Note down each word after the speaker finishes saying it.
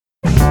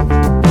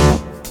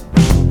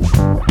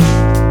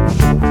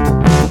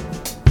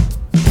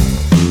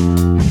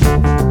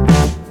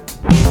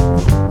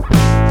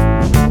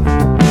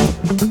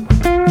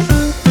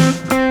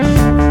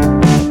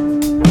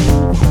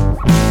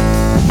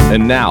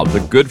now The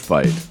Good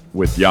Fight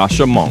with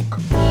Yascha Mounk.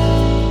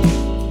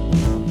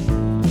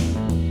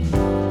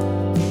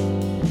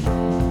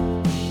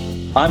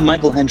 I'm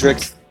Michael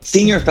Hendricks,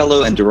 Senior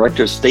Fellow and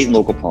Director of State and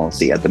Local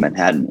Policy at the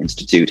Manhattan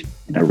Institute,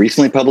 and I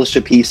recently published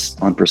a piece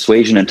on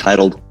persuasion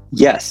entitled,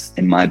 Yes,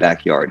 in My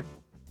Backyard.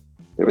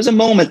 There was a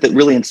moment that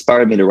really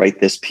inspired me to write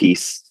this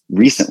piece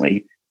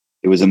recently.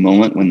 It was a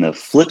moment when the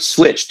flip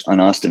switched on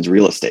Austin's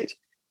real estate.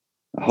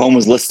 A home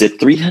was listed at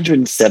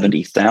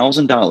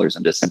 $370,000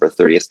 on December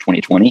 30th,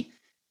 2020.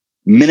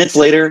 Minutes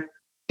later,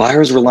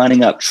 buyers were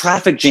lining up,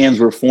 traffic jams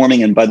were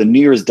forming, and by the New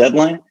Year's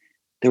deadline,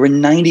 there were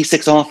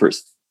 96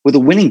 offers, with a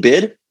winning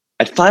bid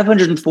at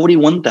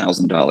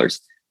 $541,000,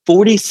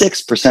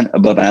 46%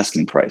 above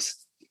asking price.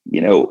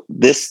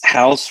 This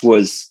house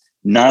was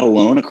not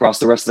alone across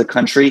the rest of the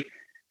country.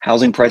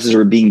 Housing prices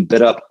were being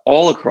bid up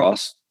all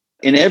across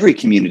in every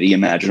community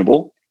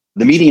imaginable.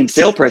 The median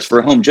sale price for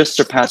a home just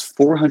surpassed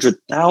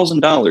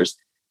 $400,000,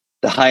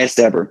 the highest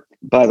ever.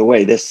 By the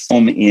way, this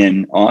home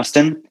in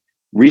Austin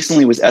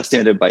recently was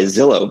estimated by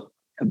Zillow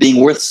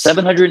being worth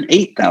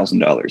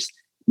 $708,000,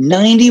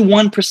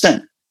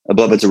 91%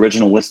 above its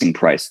original listing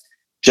price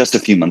just a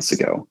few months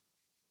ago.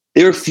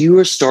 There are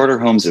fewer starter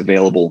homes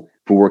available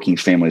for working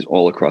families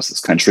all across this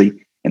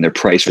country, and they're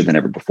pricier than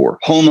ever before.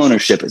 Home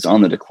ownership is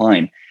on the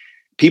decline.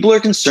 People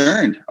are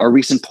concerned. Our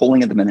recent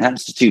polling at the Manhattan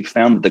Institute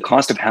found that the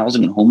cost of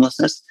housing and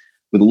homelessness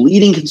were the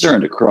leading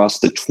concern across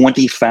the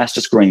 20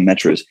 fastest growing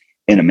metros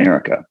in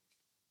America.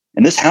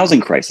 And this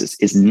housing crisis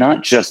is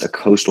not just a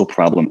coastal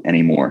problem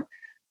anymore.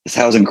 This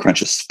housing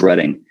crunch is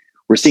spreading.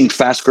 We're seeing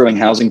fast growing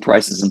housing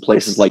prices in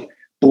places like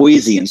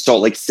Boise and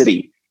Salt Lake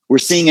City. We're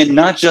seeing it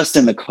not just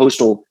in the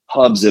coastal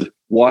hubs of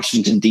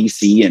Washington,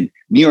 D.C. and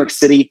New York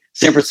City,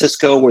 San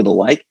Francisco, or the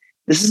like.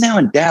 This is now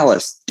in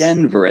Dallas,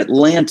 Denver,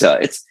 Atlanta.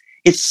 It's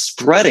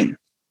spreading.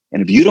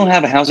 And if you don't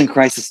have a housing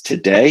crisis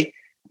today,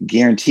 I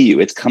guarantee you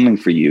it's coming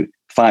for you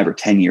 5 or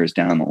 10 years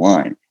down the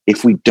line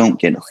if we don't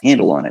get a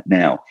handle on it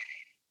now.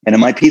 And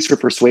in my piece for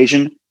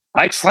Persuasion,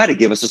 I try to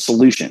give us a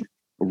solution,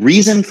 a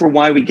reason for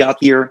why we got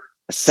here,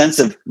 a sense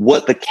of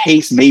what the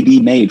case may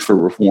be made for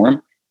reform,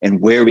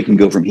 and where we can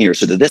go from here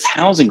so that this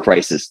housing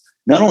crisis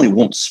not only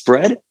won't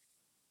spread,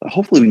 but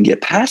hopefully we can get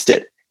past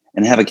it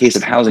and have a case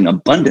of housing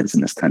abundance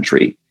in this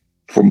country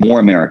for more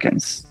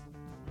Americans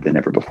than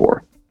ever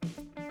before.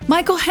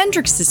 Michael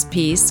Hendricks'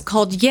 piece,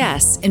 called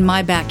Yes, in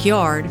My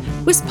Backyard,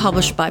 was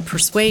published by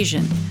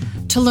Persuasion.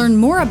 To learn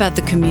more about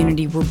the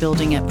community we're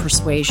building at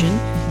Persuasion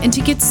and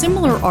to get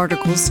similar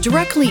articles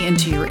directly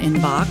into your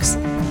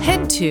inbox,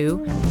 head to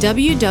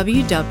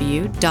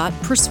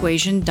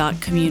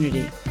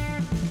www.persuasion.community.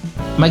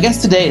 My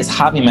guest today is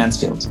Harvey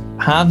Mansfield.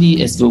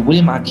 Harvey is the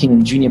William R.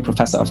 Keenan Jr.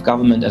 Professor of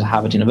Government at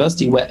Harvard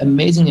University, where,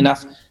 amazingly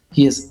enough,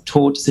 he has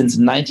taught since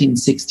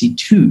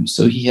 1962.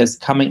 So he is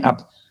coming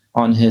up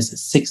on his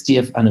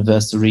 60th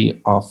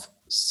anniversary of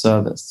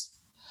service.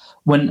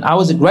 When I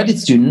was a graduate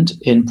student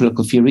in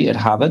political theory at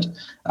Harvard,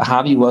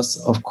 Harvey was,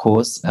 of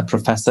course, a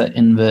professor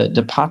in the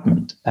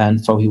department.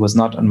 And so he was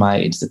not on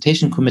my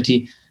dissertation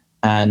committee,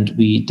 and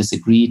we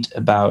disagreed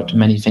about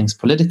many things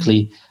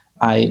politically.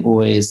 I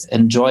always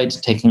enjoyed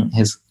taking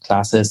his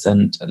classes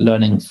and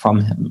learning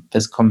from him.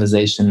 This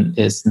conversation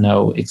is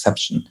no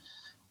exception.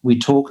 We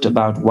talked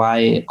about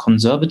why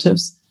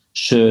conservatives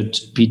should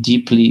be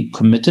deeply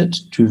committed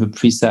to the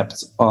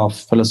precepts of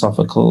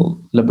philosophical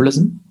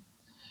liberalism.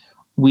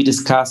 We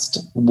discussed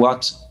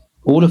what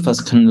all of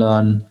us can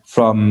learn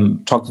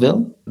from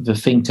Tocqueville, the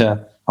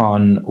thinker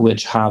on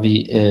which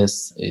Harvey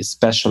is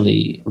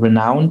especially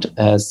renowned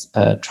as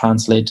a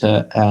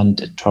translator and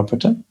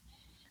interpreter.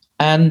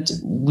 And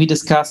we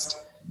discussed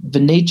the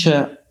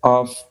nature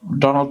of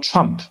Donald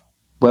Trump,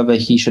 whether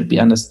he should be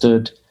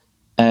understood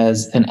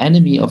as an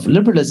enemy of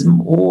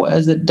liberalism or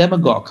as a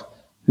demagogue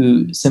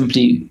who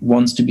simply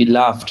wants to be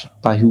loved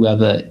by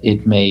whoever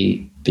it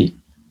may be.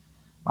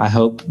 I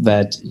hope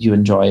that you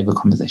enjoy the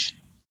conversation.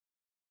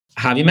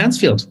 Harvey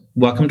Mansfield,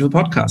 welcome to the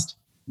podcast.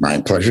 My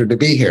pleasure to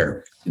be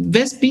here.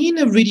 There's been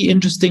a really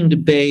interesting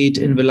debate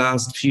in the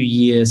last few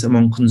years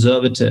among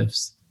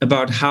conservatives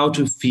about how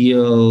to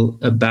feel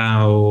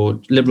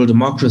about liberal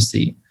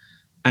democracy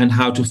and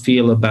how to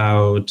feel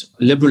about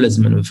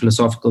liberalism in a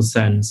philosophical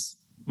sense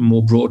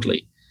more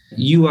broadly.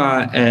 You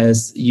are,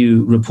 as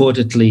you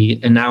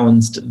reportedly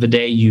announced the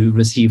day you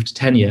received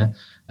tenure,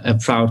 a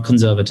proud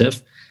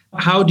conservative.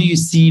 How do you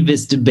see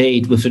this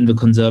debate within the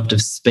conservative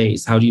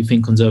space? How do you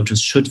think conservatives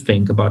should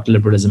think about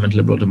liberalism and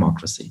liberal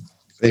democracy?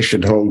 They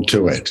should hold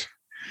to it.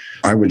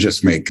 I would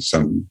just make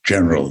some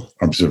general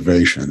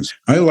observations.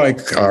 I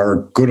like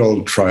our good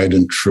old tried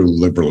and true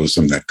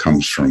liberalism that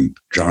comes from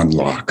John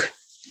Locke.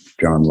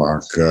 John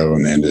Locke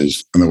and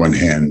his, on the one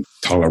hand,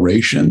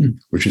 toleration,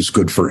 which is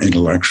good for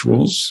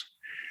intellectuals,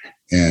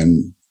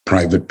 and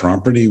private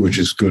property, which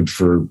is good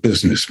for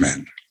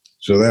businessmen.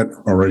 So that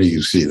already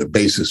you see the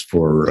basis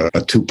for a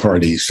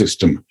two-party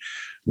system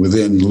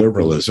within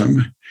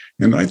liberalism.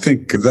 And I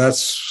think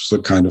that's the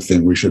kind of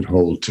thing we should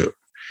hold to.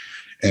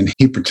 And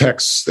he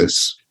protects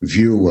this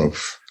view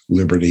of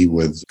liberty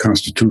with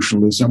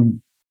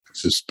constitutionalism,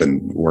 This has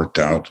been worked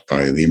out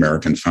by the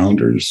American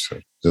founders.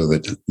 So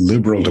that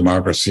liberal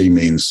democracy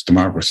means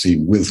democracy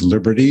with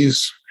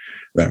liberties.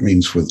 That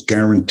means with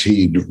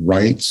guaranteed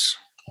rights,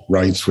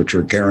 rights which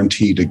are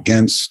guaranteed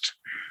against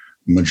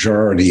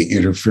majority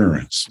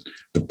interference.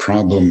 The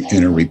problem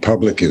in a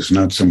republic is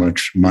not so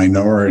much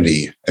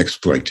minority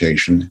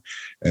exploitation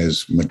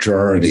as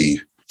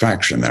majority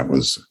faction. That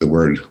was the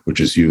word which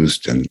is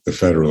used in The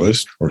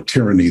Federalist, or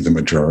tyranny the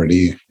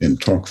majority in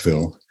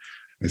Tocqueville.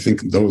 I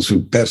think those who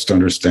best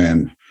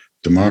understand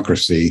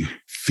democracy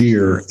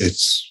fear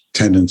its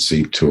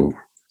tendency to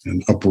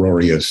an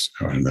uproarious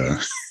and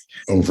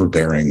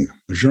overbearing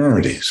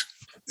majorities.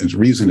 The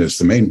reason is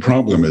the main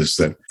problem is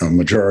that a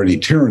majority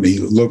tyranny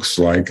looks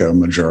like a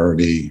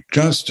majority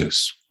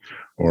justice,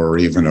 or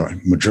even a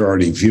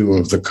majority view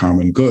of the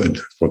common good,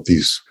 what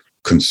these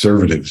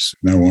conservatives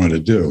now want to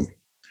do.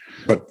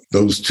 But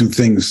those two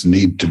things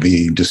need to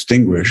be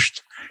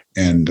distinguished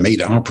and made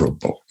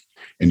operable.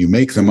 And you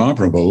make them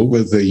operable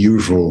with the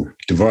usual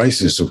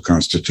devices of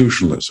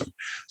constitutionalism: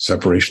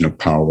 separation of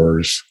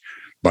powers,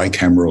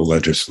 bicameral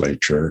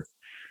legislature,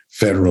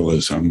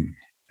 federalism,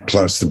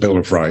 plus the Bill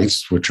of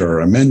Rights, which are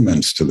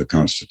amendments to the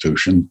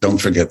Constitution. Don't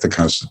forget the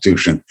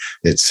Constitution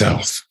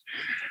itself.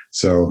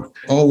 So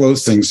all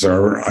those things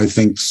are, I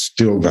think,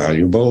 still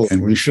valuable,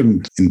 and we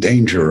shouldn't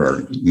endanger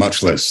or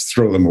much less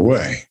throw them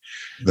away.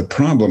 The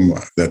problem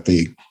that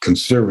the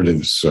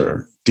conservatives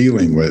are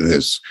dealing with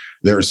is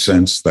their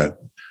sense that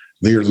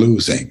they're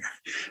losing.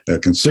 The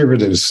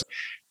conservatives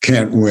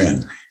can't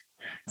win.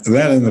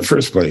 That, in the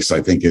first place,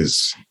 I think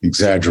is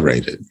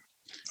exaggerated.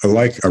 I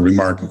like a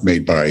remark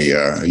made by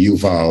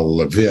Yuval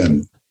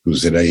Levin,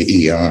 who's at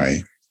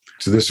AEI,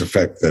 to this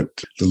effect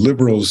that the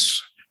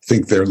liberals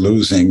think they're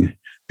losing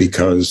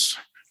because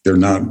they're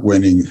not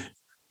winning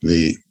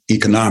the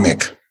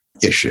economic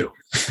issue.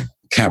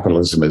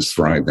 Capitalism is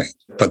thriving,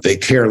 but they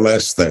care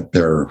less that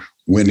they're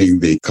winning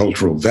the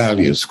cultural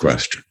values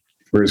question.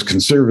 Whereas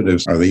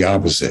conservatives are the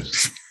opposite.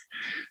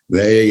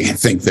 They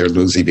think they're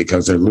losing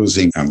because they're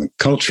losing on the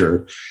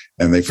culture,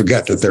 and they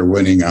forget that they're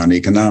winning on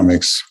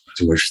economics,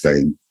 to which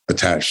they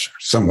attach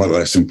somewhat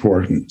less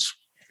importance.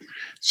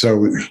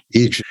 So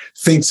each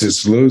thinks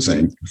it's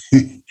losing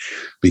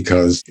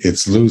because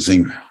it's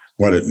losing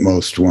what it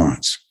most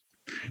wants.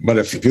 But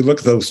if you look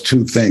at those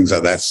two things,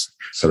 that's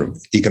sort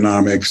of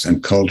economics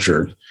and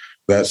culture,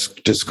 that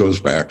just goes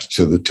back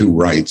to the two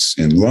rights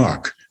in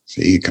Locke: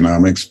 the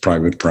economics,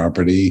 private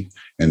property,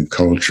 and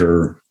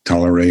culture,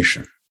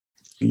 toleration.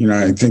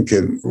 I think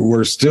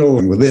we're still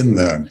within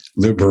the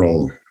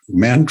liberal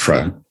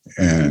mantra,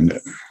 and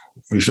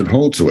we should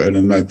hold to it.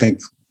 And I think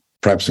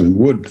perhaps we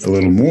would a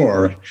little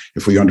more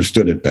if we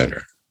understood it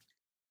better.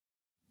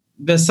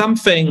 There's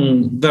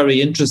something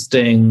very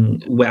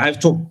interesting where I've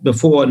talked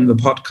before in the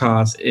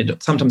podcast.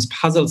 It sometimes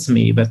puzzles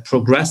me that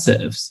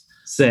progressives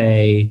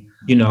say,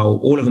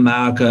 all of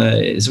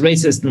America is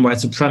racist and white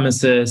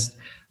supremacist,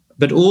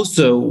 but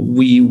also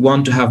we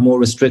want to have more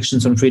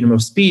restrictions on freedom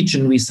of speech,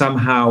 and we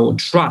somehow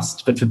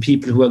trust that the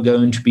people who are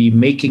going to be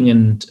making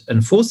and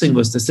enforcing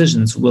those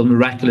decisions will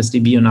miraculously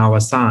be on our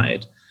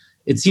side.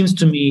 It seems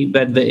to me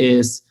that there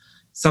is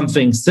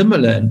something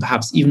similar and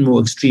perhaps even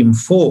more extreme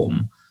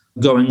form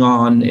going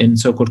on in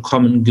so-called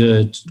common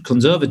good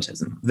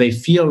conservatism. They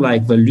feel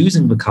like they're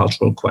losing the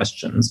cultural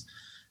questions.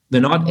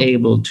 They're not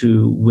able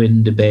to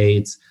win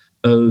debates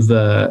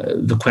over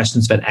the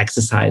questions that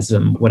exercise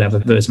them, whatever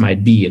those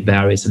might be. It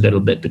varies a little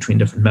bit between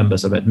different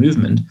members of that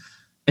movement.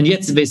 And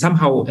yet they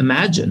somehow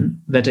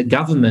imagine that a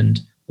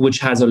government which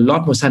has a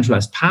lot more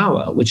centralized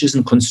power, which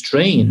isn't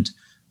constrained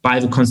by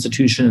the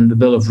Constitution and the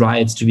Bill of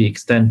Rights to the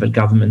extent that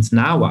governments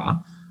now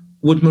are,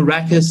 would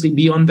miraculously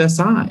be on their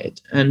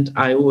side. And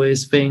I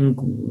always think,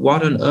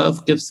 what on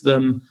earth gives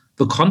them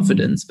the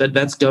confidence that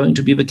that's going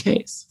to be the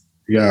case?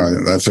 Yeah,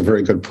 that's a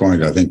very good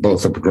point. I think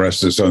both the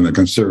progressives and the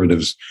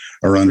conservatives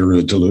are under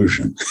a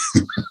delusion,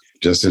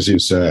 just as you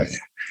say,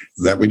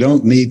 that we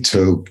don't need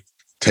to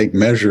take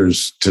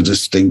measures to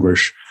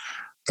distinguish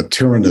a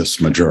tyrannous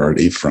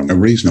majority from a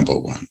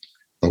reasonable one,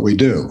 but we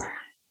do.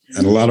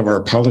 And a lot of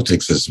our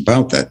politics is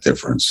about that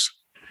difference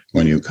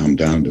when you come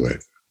down to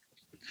it.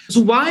 So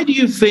why do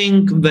you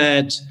think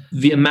that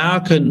the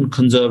American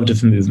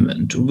conservative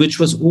movement, which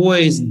was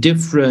always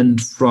different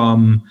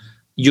from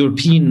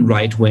European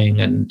right-wing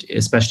and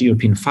especially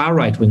European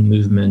far-right-wing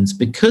movements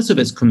because of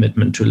its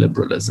commitment to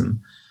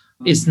liberalism,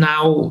 is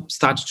now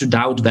started to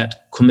doubt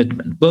that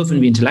commitment, both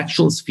in the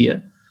intellectual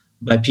sphere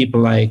by people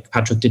like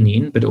Patrick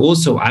Deneen, but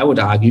also, I would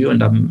argue,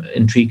 and I'm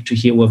intrigued to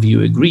hear whether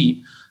you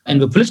agree, in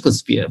the political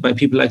sphere by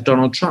people like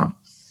Donald Trump?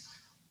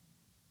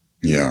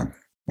 Yeah,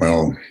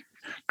 well,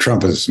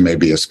 Trump is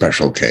maybe a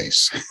special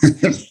case.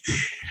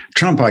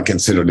 Trump I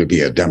consider to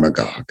be a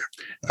demagogue.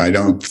 I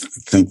don't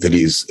think that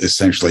he's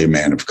essentially a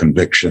man of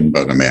conviction,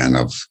 but a man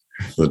of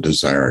the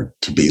desire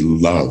to be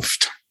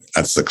loved.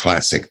 That's the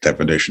classic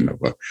definition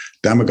of a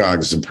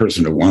demagogue, is a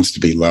person who wants to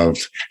be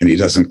loved and he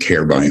doesn't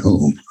care by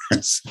whom.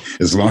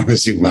 As long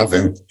as you love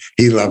him,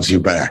 he loves you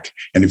back.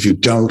 And if you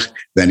don't,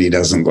 then he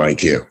doesn't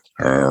like you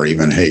or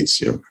even hates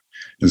you.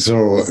 And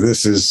so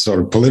this is sort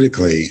of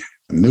politically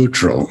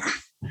neutral.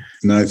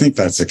 And I think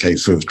that's the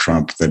case with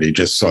Trump, that he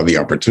just saw the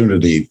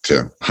opportunity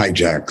to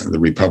hijack the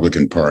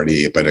Republican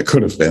Party, but it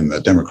could have been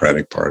the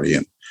Democratic Party.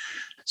 And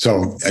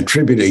so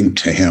attributing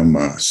to him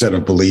a set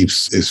of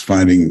beliefs is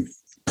finding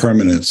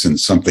permanence in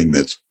something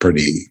that's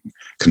pretty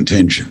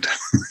contingent.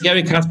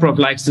 Gary Kasparov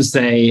likes to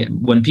say,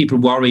 when people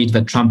worried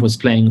that Trump was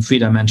playing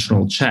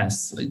three-dimensional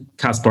chess,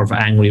 Kasparov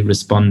angrily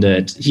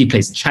responded, he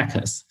plays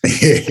checkers.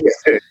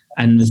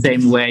 And the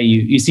same way,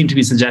 you seem to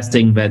be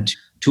suggesting that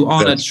to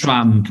honor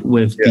Trump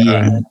with being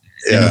an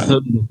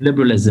opponent of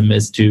liberalism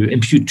is to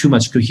impute too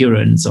much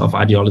coherence of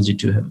ideology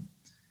to him.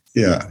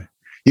 Yeah.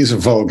 He's a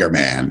vulgar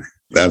man.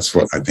 That's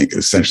what I think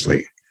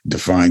essentially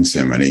defines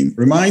him. And he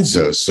reminds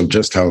us of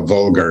just how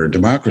vulgar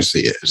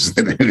democracy is.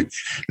 It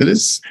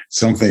is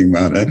something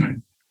about it.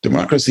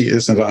 Democracy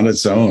isn't on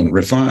its own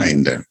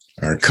refined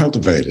or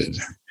cultivated.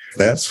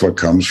 That's what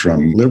comes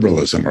from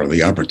liberalism, or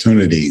the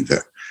opportunity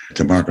that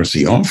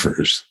democracy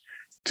offers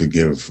to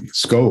give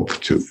scope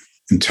to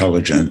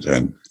intelligent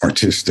and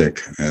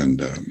artistic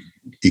and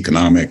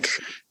economic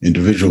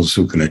individuals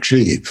who can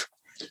achieve.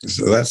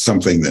 So that's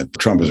something that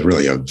Trump is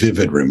really a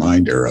vivid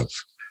reminder of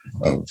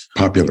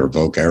popular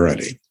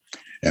vulgarity.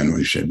 And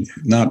we should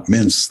not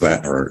mince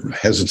that or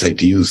hesitate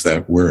to use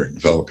that word,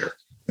 vulgar,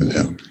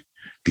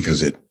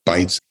 because it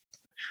bites.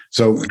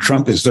 So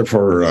Trump is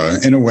therefore,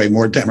 in a way,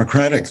 more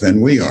democratic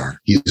than we are.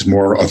 He's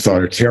more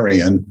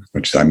authoritarian,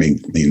 which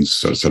means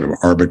sort of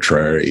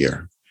arbitrary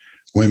or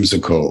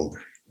whimsical,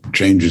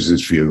 changes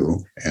his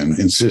view and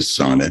insists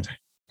on it.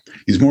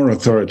 He's more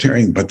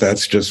authoritarian, but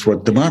that's just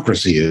what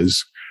democracy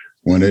is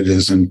when it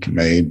isn't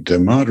made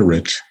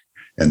moderate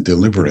and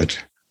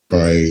deliberate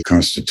by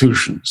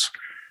constitutions.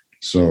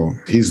 So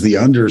he's the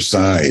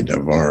underside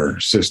of our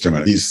system.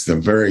 And he's the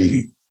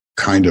very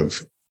kind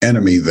of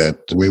enemy that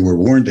we were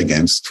warned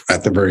against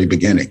at the very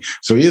beginning.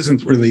 So he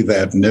isn't really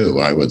that new,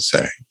 I would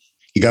say.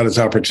 He got his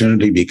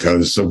opportunity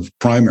because of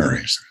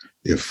primaries.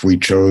 If we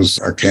chose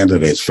our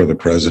candidates for the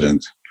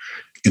president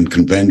in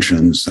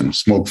conventions and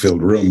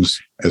smoke-filled rooms,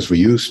 as we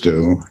used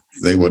to,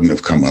 they wouldn't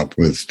have come up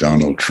with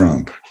Donald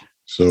Trump.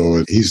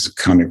 So he's the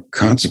kind of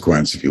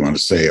consequence, if you want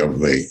to say, of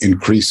the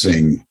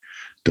increasing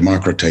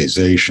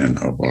democratization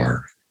of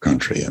our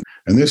country.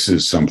 And this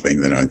is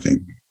something that I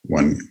think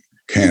one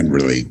can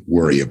really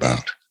worry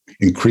about.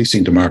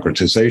 Increasing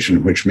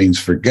democratization, which means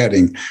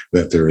forgetting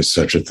that there is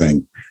such a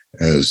thing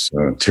as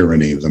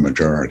tyranny of the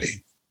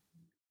majority.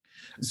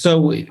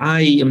 So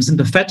I am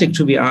sympathetic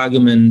to the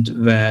argument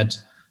that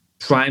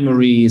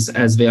primaries,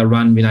 as they are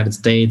run in the United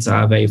States,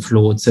 are a very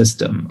flawed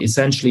system.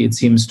 Essentially, it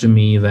seems to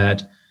me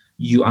that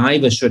you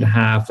either should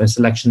have a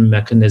selection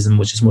mechanism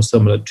which is more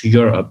similar to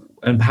Europe,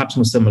 and perhaps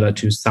more similar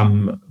to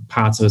some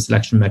parts of a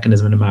selection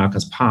mechanism in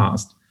America's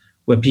past,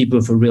 where people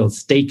with a real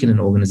stake in an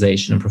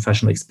organization and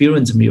professional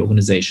experience in the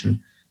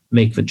organization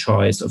make the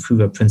choice of who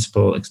their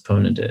principal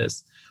exponent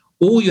is.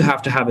 Or you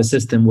have to have a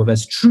system where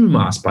there's true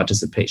mass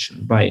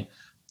participation by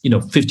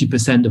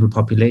 50% of the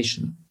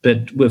population.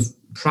 But with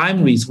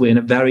primaries, we're in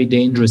a very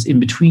dangerous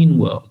in-between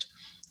world,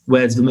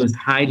 where it's the most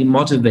highly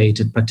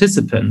motivated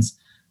participants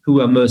who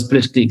are most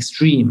politically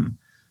extreme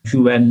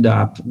who end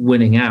up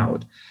winning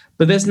out.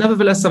 But there's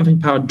nevertheless something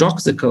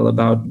paradoxical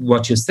about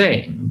what you're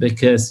saying,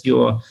 because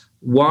you're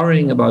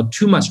worrying about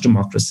too much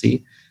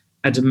democracy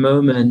at a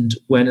moment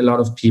when a lot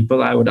of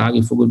people, I would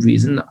argue for good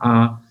reason,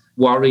 are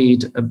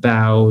worried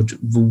about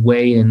the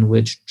way in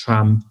which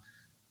Trump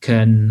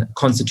can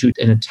constitute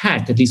an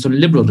attack, at least on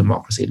liberal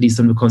democracy, at least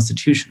on the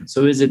Constitution.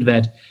 So is it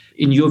that,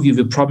 in your view,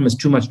 the problem is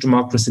too much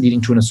democracy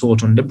leading to an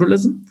assault on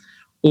liberalism?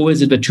 Or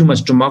is it that too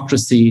much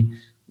democracy,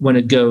 when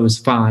it goes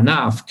far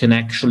enough, can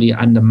actually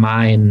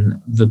undermine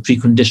the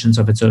preconditions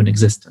of its own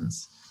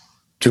existence?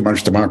 Too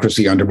much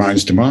democracy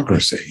undermines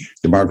democracy.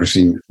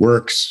 Democracy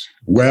works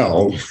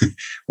well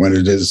when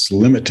it is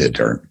limited,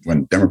 or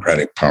when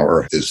democratic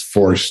power is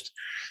forced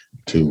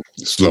to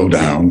slow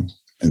down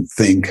and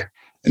think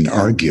and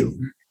argue,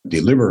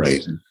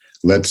 deliberate,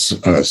 lets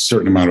a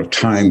certain amount of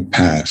time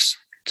pass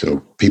till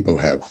people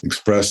have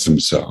expressed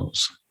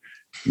themselves,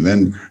 and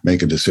then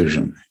make a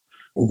decision,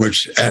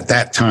 which at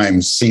that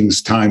time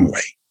seems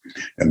timely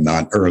and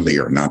not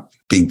earlier, not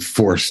being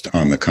forced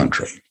on the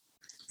country.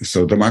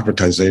 So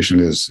democratization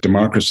is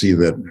democracy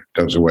that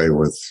does away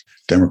with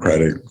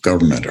democratic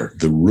government, or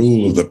the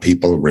rule of the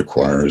people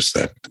requires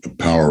that the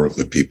power of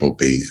the people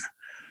be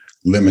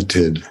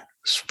limited,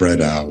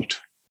 spread out,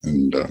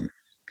 and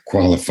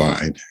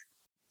qualified,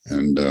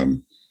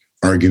 and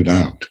argued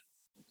out.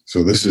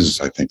 So this is,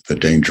 I think, the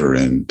danger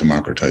in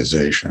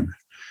democratization.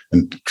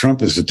 And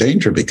Trump is a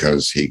danger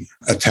because he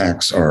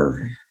attacks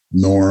our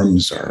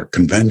norms, our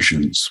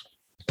conventions,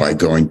 by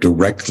going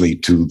directly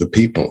to the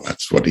people.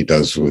 That's what he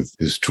does with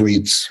his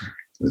tweets,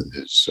 with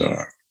his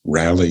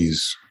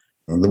rallies,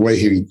 the way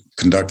he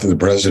conducted the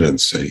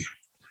presidency,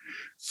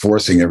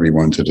 forcing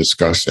everyone to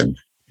discuss him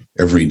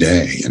every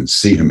day and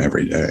see him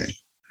every day.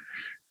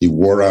 He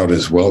wore out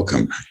his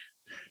welcome,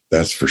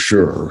 that's for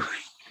sure,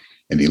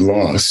 and he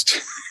lost.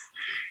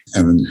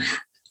 And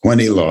when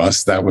he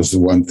lost, that was the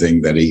one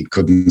thing that he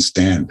couldn't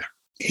stand.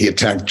 He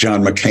attacked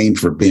John McCain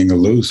for being a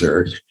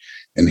loser,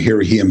 and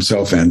here he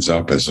himself ends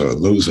up as a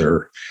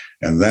loser,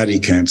 and that he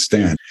can't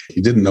stand.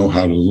 He didn't know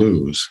how to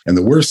lose. And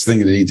the worst thing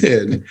that he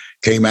did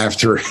came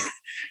after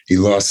he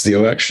lost the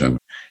election,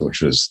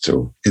 which was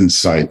to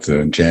incite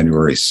the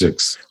January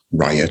 6th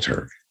riot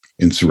or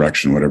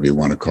insurrection, whatever you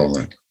want to call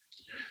it.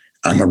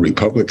 I'm a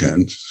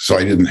Republican, so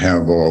I didn't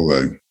have all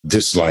the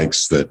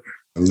dislikes that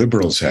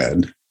liberals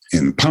had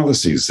in the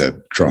policies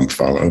that Trump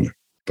followed.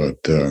 But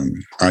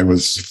I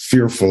was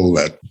fearful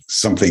that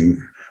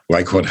something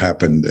like what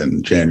happened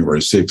in January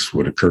 6th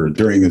would occur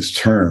during his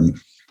term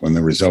when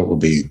the result would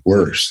be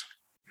worse.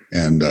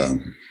 And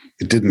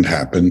it didn't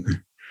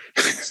happen.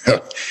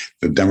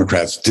 The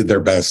Democrats did their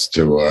best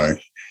to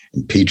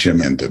impeach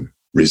him and to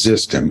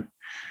resist him.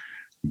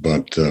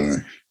 But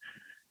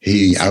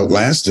he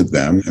outlasted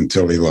them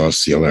until he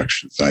lost the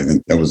elections. I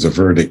think that was a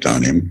verdict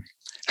on him.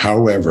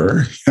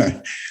 However,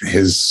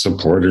 his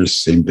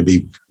supporters seem to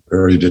be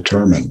very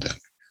determined and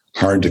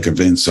hard to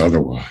convince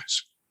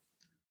otherwise.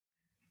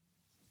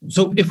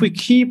 So if we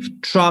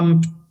keep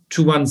Trump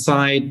to one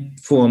side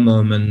for a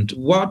moment,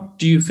 what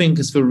do you think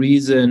is the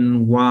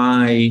reason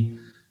why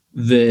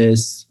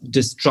this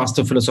distrust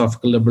of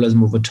philosophical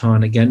liberalism or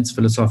turn against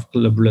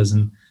philosophical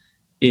liberalism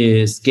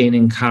is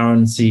gaining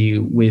currency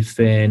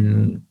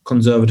within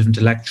conservative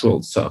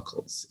intellectual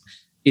circles?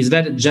 Is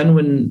that a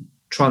genuine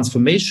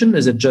transformation?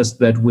 Is it just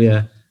that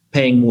we're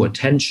paying more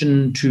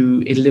attention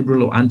to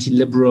illiberal or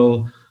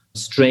anti-liberal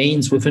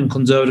strains within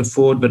conservative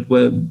thought that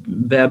were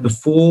there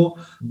before?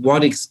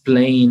 What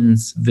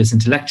explains this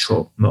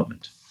intellectual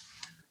moment?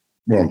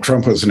 Well,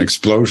 Trump was an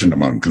explosion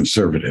among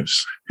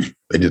conservatives.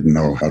 They didn't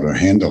know how to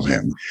handle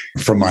him.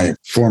 From my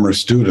former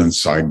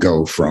students, I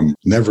go from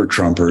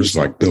never-Trumpers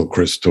like Bill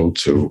Kristol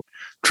to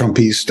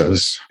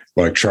Trumpistas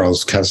like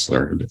Charles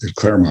Kessler at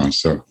Claremont.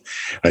 So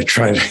I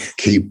try to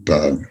keep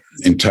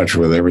in touch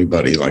with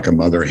everybody like a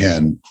mother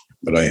hen,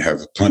 but I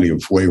have plenty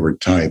of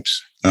wayward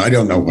types. I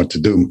don't know what to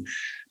do.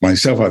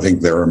 Myself, I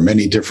think there are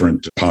many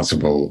different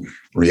possible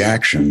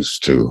reactions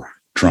to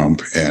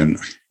Trump, and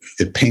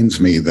it pains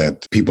me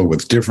that people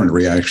with different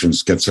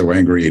reactions get so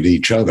angry at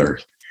each other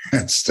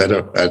instead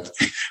of at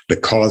the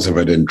cause of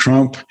it in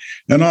Trump,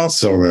 and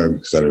also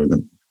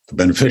the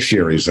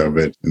beneficiaries of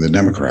it in the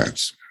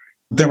Democrats.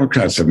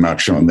 Democrats have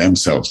not shown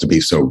themselves to be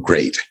so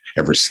great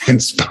ever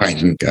since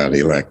Biden got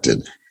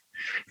elected,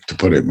 to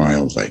put it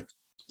mildly.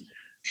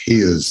 He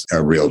is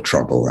a real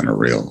trouble and a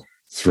real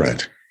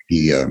threat.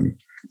 He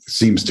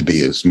seems to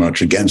be as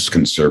much against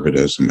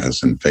conservatism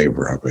as in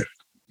favor of it.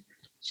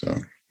 So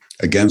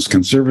against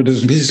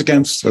conservatism, he's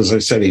against, as I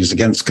said, he's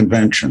against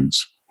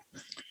conventions.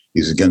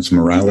 He's against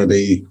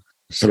morality,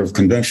 sort of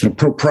conventional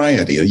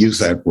propriety. I use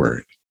that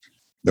word.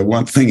 The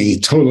one thing he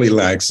totally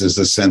lacks is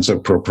a sense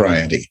of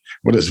propriety.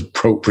 What is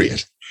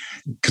appropriate?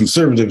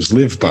 Conservatives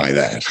live by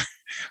that,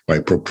 by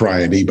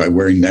propriety, by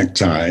wearing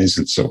neckties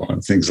and so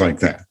on, things like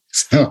that.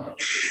 So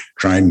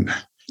trying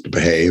to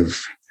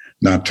behave,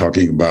 not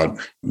talking about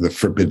the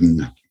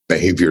forbidden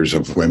behaviors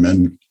of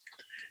women,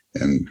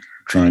 and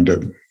trying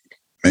to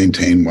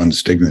maintain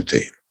one's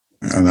dignity.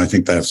 And I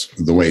think that's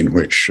the way in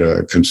which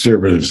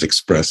conservatives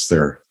express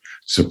their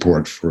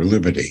support for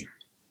liberty.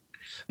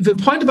 The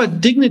point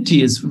about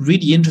dignity is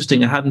really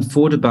interesting. I hadn't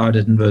thought about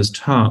it in those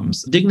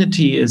terms.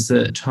 Dignity is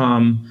a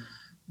term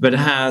that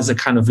has a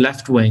kind of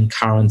left-wing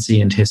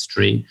currency and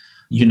history.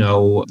 You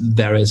know,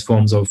 various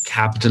forms of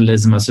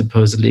capitalism are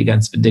supposedly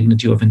against the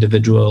dignity of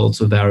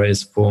individuals, or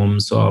various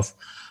forms of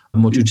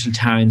more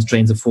utilitarian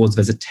strains of thought.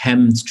 There's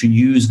attempts to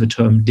use the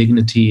term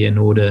dignity in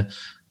order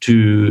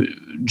to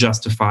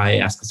justify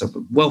aspects of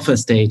the welfare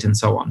state and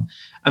so on.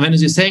 And then,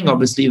 as you're saying,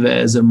 obviously, there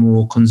is a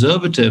more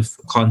conservative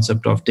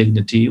concept of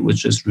dignity,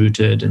 which is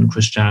rooted in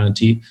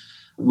Christianity,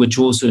 which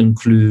also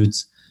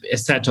includes a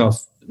set of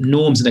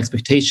norms and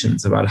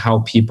expectations about how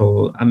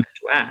people are meant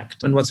to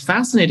act. And what's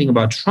fascinating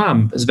about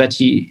Trump is that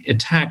he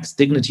attacks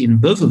dignity in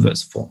both of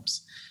those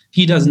forms.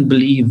 He doesn't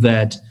believe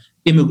that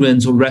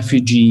immigrants or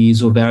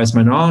refugees or various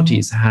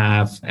minorities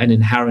have an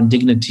inherent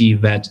dignity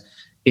that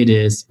it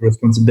is the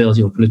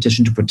responsibility of a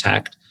politician to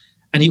protect.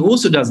 And he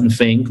also doesn't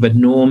think that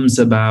norms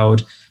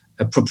about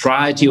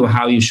propriety or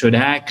how you should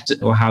act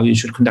or how you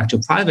should conduct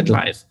your private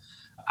life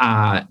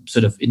are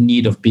sort of in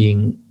need of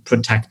being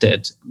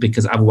protected,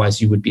 because otherwise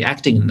you would be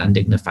acting in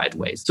undignified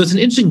ways. So it's an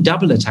interesting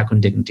double attack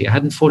on dignity. I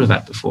hadn't thought of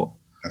that before.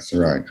 That's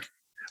right.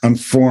 On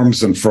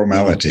forms and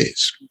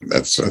formalities.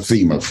 That's a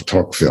theme of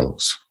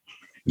Tocqueville's.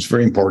 It's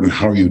very important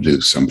how you do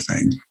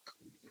something.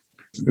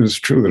 It's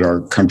true that our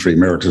country,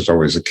 America, is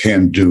always a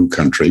can-do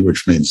country,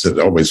 which means that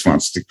it always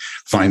wants to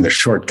find the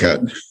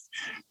shortcut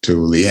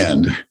to the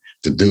end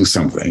to do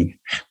something.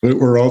 But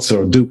we're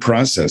also a due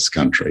process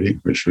country,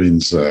 which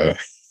means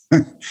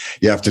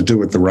you have to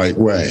do it the right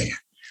way.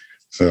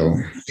 So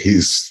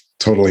he's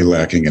totally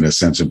lacking in a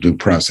sense of due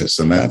process,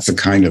 and that's a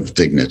kind of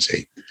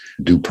dignity.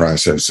 Due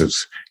process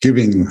is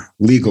giving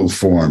legal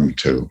form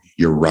to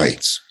your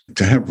rights.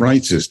 To have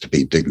rights is to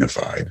be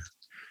dignified.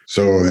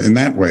 So in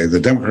that way, the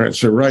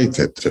Democrats are right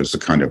that there's a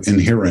kind of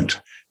inherent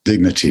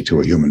dignity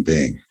to a human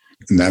being.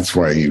 And that's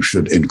why you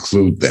should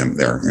include them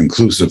there.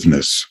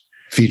 Inclusiveness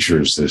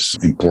features this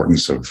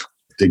importance of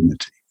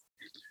dignity.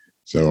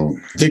 So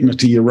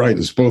dignity, you're right,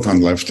 is both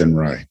on left and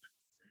right.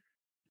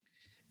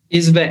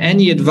 Is there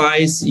any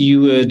advice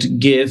you would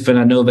give, and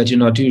I know that you're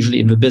not usually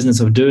in the business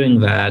of doing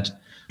that,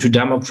 to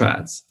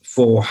Democrats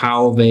for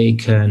how they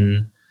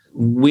can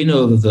win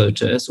over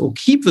voters or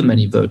keep the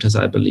many voters,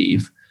 I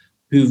believe,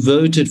 who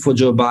voted for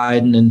Joe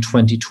Biden in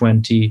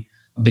 2020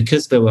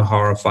 because they were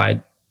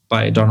horrified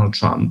by Donald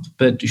Trump,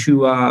 but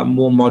who are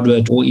more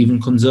moderate or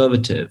even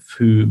conservative,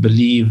 who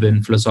believe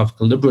in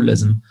philosophical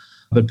liberalism,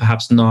 but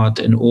perhaps not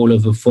in all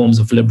of the forms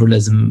of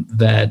liberalism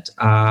that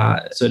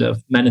are sort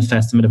of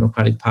manifest in the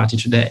Democratic Party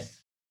today?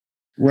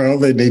 Well,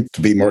 they need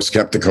to be more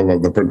skeptical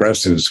of the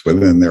progressives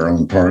within their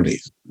own party.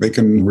 They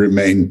can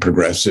remain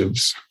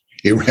progressives,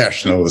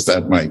 irrational as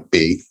that might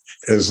be,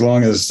 as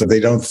long as they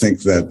don't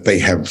think that they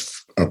have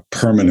a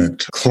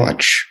permanent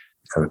clutch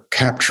or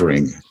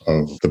capturing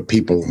of the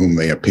people whom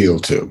they appeal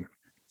to.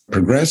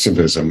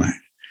 Progressivism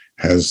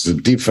has the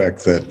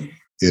defect that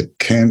it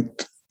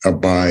can't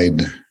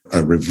abide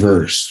a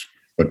reverse.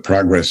 What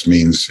progress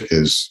means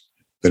is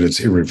that it's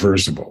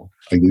irreversible.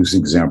 I use the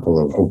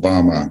example of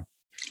Obama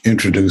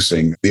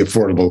introducing the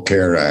Affordable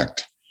Care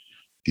Act.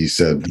 He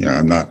said,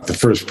 I'm not the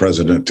first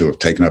president to have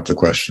taken up the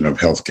question of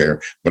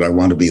healthcare, but I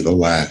want to be the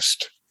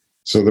last.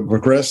 So the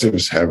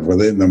progressives have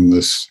within them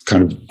this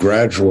kind of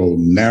gradual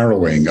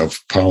narrowing of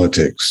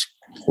politics,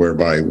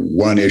 whereby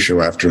one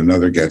issue after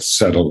another gets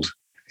settled,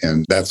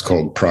 and that's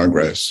called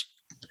progress.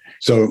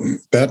 So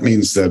that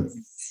means that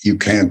you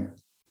can't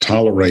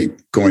tolerate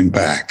going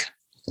back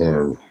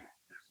or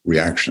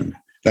reaction.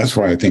 That's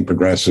why I think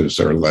progressives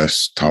are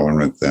less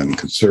tolerant than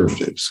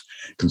conservatives.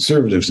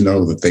 Conservatives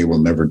know that they will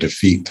never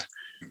defeat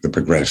the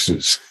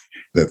progressives,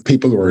 that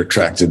people who are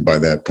attracted by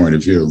that point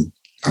of view,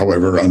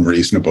 however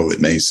unreasonable it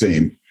may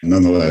seem,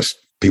 nonetheless,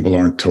 people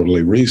aren't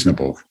totally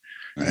reasonable,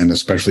 and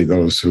especially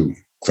those who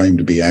claim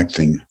to be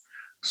acting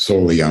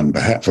solely on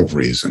behalf of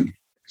reason.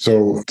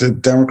 So the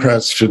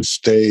Democrats should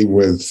stay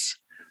with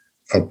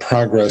a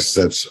progress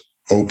that's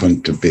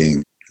open to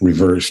being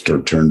reversed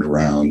or turned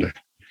around,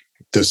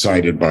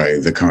 decided by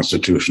the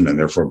Constitution and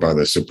therefore by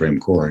the Supreme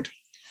Court,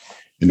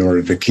 in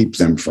order to keep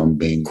them from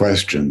being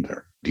questioned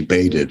or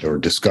debated or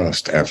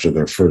discussed after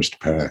they're first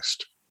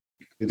passed.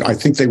 I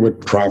think they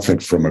would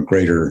profit from a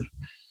greater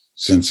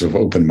sense of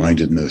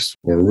open-mindedness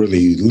or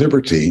really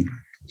liberty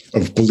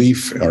of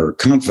belief or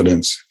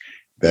confidence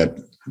that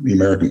the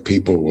American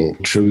people will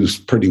choose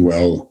pretty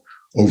well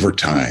over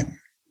time.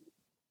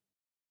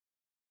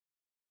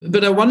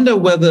 But I wonder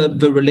whether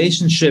the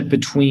relationship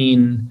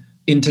between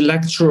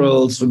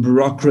intellectuals, the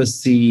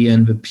bureaucracy,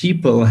 and the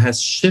people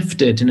has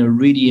shifted in a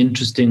really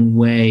interesting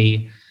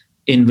way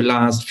in the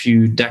last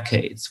few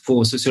decades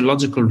for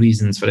sociological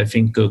reasons that I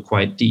think go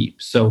quite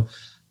deep. So,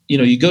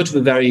 you go to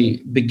the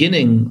very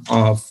beginning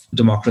of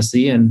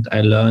democracy, and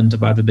I learned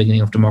about the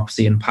beginning of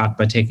democracy in part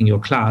by taking your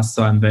class,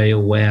 so I'm very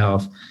aware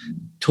of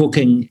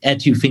talking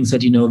at you things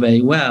that you know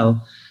very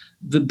well.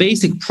 The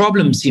basic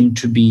problem seemed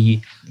to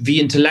be the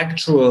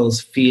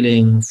intellectuals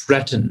feeling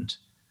threatened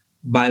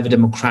by the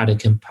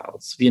democratic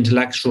impulse, the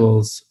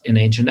intellectuals in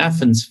ancient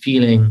Athens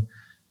feeling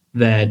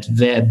that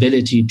their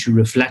ability to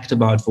reflect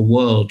about the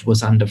world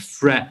was under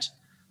threat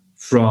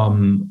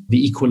from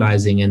the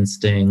equalizing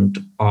instinct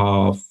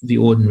of the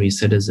ordinary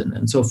citizen.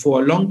 And so for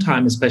a long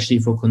time, especially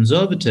for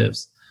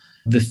conservatives,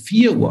 the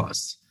fear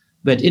was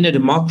that in a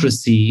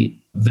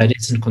democracy that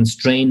isn't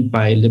constrained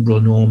by liberal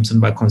norms and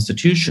by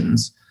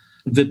constitutions,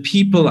 the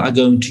people are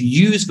going to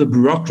use the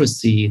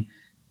bureaucracy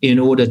in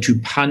order to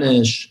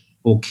punish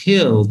or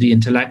kill the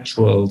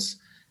intellectuals,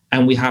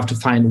 and we have to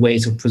find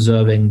ways of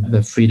preserving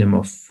the freedom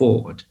of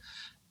thought.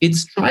 It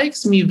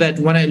strikes me that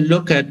when I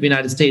look at the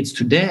United States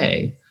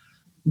today,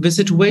 the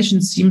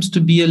situation seems to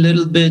be a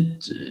little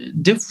bit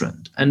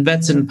different. And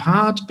that's in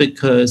part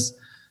because,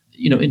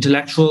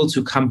 intellectuals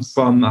who come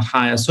from a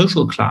higher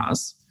social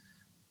class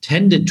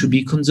tended to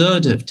be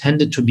conservative,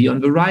 tended to be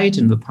on the right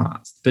in the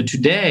past. But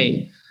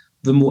today,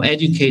 the more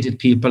educated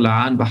people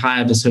are and the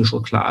higher the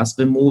social class,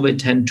 the more they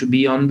tend to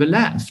be on the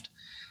left.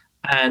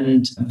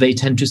 And they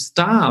tend to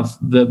starve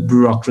the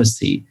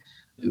bureaucracy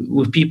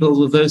with people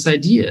with those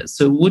ideas.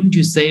 So wouldn't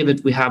you say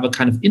that we have a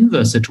kind of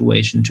inverse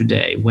situation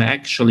today where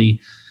actually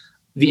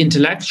the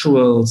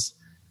intellectuals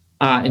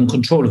are in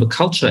control of the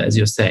culture, as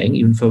you're saying,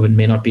 even though it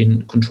may not be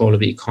in control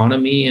of the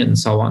economy and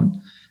so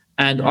on.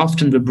 And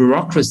often the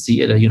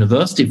bureaucracy at a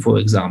university, for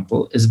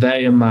example, is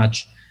very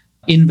much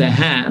in their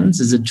hands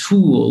as a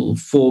tool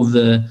for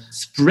the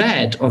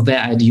spread of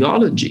their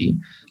ideology.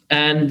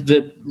 And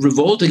the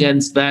revolt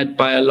against that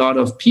by a lot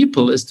of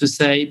people is to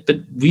say,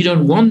 but we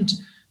don't want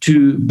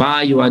to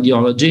buy your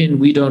ideology and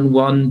we don't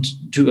want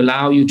to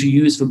allow you to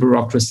use the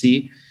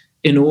bureaucracy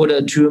in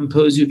order to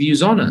impose your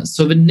views on us.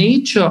 So the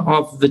nature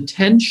of the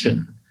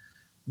tension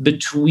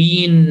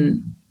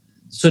between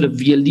sort of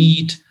the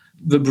elite,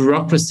 the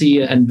bureaucracy,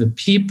 and the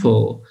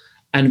people,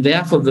 and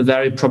therefore the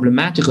very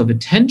problematic of a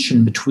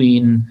tension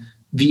between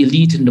the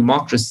elite and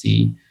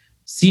democracy,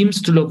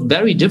 seems to look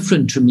very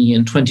different to me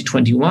in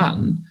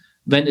 2021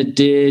 than it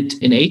did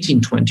in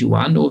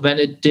 1821 or than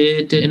it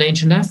did in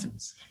ancient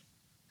Athens.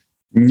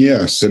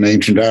 Yes, in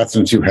ancient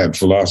Athens, you had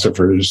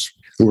philosophers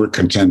who were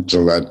content to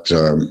let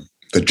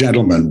the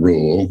gentleman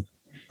rule,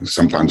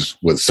 sometimes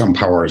with some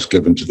powers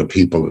given to the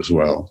people as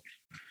well.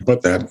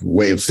 But that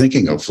way of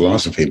thinking of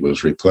philosophy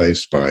was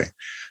replaced by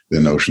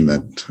the notion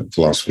that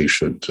philosophy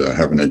should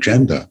have an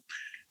agenda,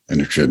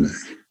 and it should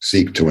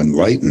seek to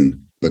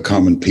enlighten the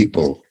common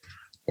people,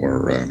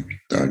 or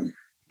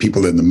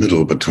people in the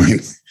middle between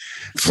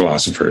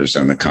philosophers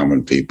and the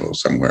common people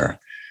somewhere.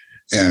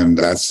 And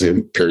that's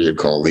the period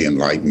called the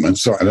Enlightenment.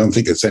 So I don't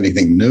think it's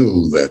anything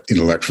new that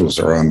intellectuals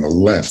are on the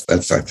left.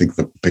 That's, I think,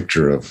 the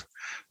picture of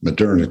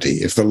modernity.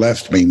 If the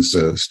left means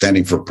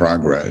standing for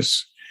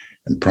progress,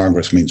 and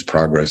progress means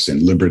progress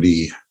in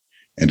liberty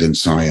and in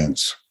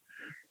science,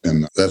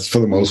 and that's for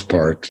the most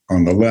part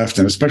on the left,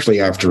 and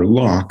especially after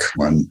Locke,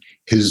 when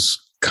his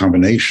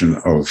combination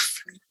of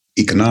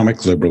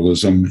economic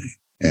liberalism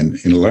and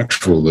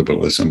intellectual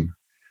liberalism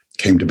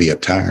came to be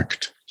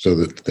attacked, so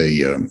that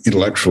the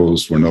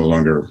intellectuals were no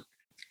longer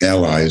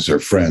allies or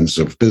friends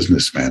of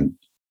businessmen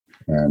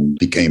and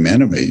became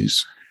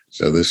enemies.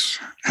 So this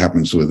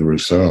happens with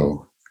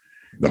Rousseau.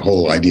 The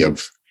whole idea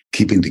of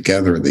keeping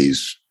together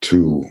these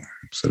two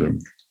sort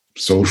of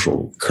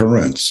social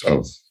currents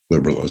of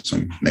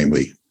liberalism,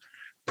 namely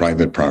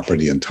private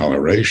property and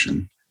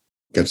toleration,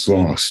 gets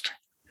lost.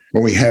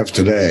 What we have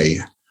today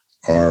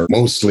are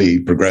mostly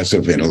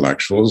progressive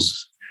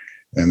intellectuals,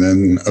 and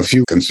then a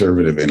few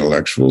conservative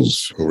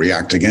intellectuals who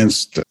react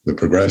against the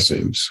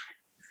progressives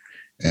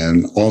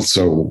and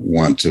also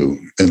want to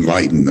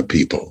enlighten the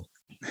people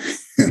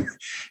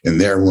in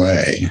their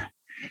way.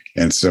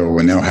 And so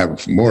we now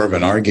have more of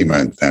an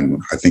argument than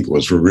I think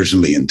was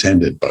originally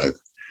intended by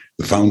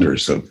the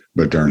founders of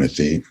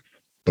modernity,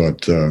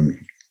 but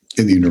in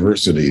the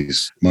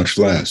universities, much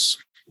less.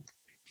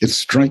 It's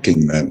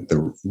striking that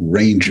the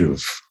range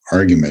of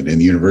argument in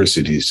the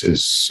universities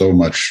is so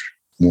much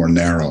more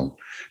narrow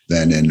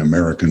than in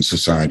American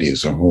society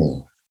as a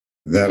whole.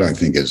 That, I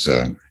think, is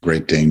a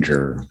great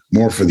danger,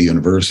 more for the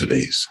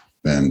universities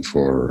than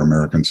for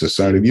American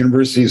society. The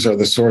universities are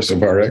the source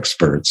of our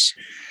experts,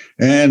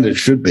 and it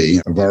should be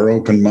of our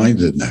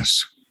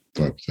open-mindedness.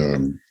 But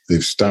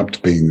they've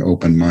stopped being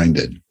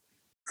open-minded.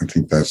 I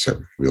think that's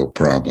a real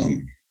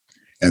problem.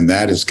 And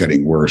that is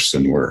getting worse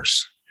and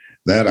worse.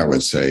 That, I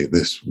would say,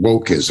 this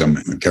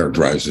wokeism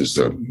characterizes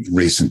the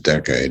recent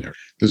decade.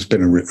 There's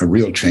been a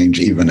real change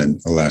even in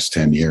the last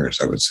 10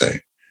 years, I would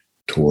say,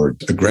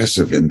 toward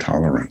aggressive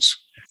intolerance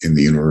in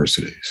the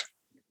universities.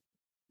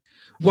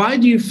 Why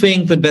do you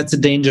think that that's a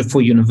danger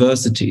for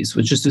universities?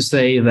 Which is to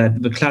say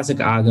that the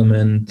classic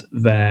argument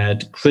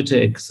that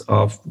critics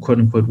of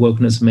quote-unquote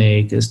wokeness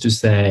make is to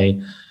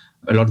say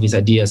a lot of these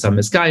ideas are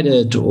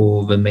misguided,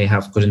 or they may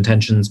have good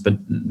intentions, but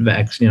they're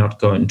actually not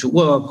going to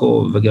work,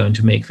 or they're going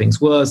to make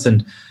things worse.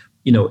 And,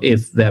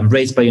 if they're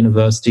embraced by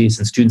universities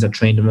and students are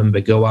trained in them,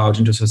 they go out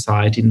into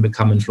society and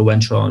become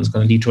influential, and it's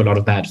going to lead to a lot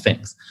of bad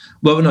things.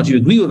 Whether or not you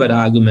agree with that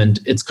argument,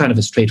 it's kind of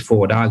a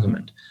straightforward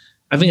argument.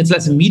 I think it's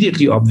less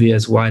immediately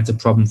obvious why it's a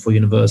problem for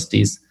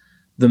universities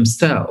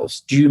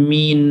themselves. Do you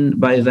mean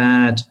by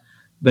that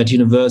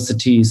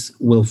universities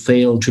will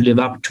fail to live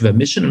up to their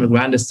mission in the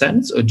grandest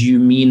sense, or do you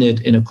mean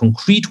it in a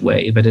concrete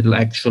way, that it'll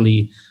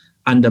actually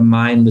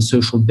undermine the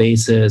social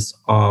basis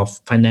of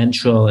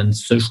financial and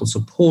social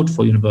support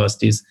for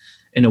universities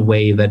in a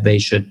way that they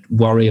should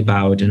worry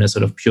about in a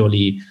sort of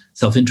purely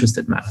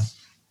self-interested manner?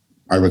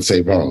 I would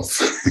say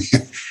both.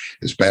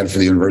 It's bad for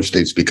the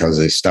universities because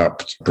they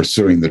stopped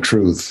pursuing the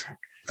truth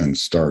and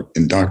start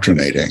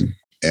indoctrinating.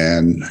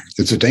 And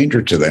it's a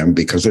danger to them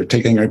because they're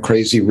taking a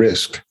crazy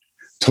risk,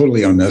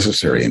 totally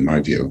unnecessary in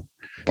my view,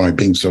 by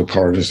being so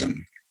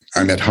partisan.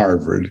 I'm at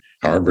Harvard.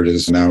 Harvard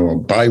is now a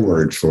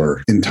byword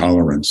for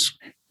intolerance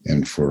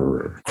and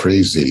for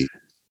crazy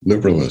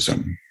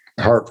liberalism.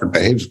 Harvard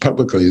behaves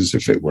publicly as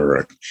if it were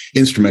an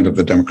instrument of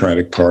the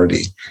Democratic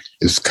Party,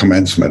 its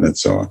commencement and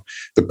so on.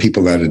 The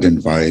people that it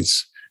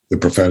invites, the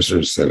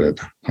professors that it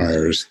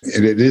hires,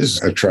 and it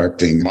is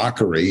attracting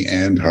mockery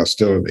and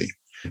hostility.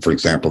 For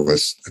example,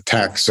 this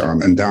tax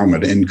on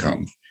endowment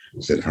income,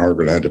 that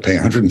Harvard had to pay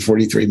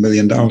 $143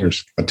 million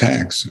a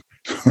tax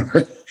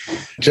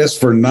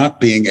just for not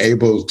being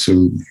able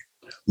to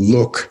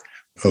look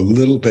a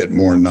little bit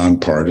more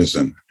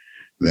nonpartisan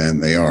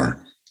than they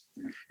are.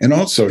 And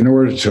also, in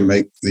order to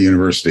make the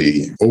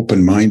university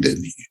open-minded,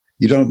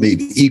 you don't need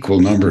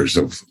equal numbers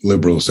of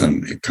liberals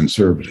and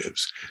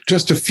conservatives,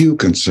 just a few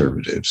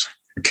conservatives,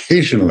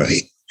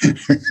 occasionally,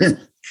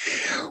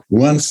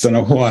 once in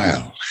a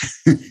while,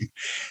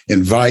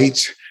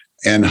 invite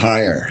and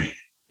hire.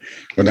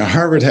 But now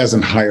Harvard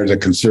hasn't hired a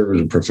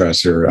conservative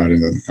professor, I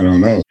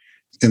don't know,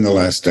 in the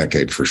last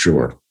decade for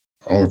sure,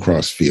 all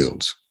across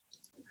fields.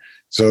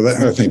 So that,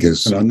 I think,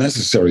 is an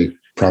unnecessary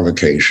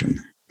provocation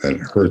that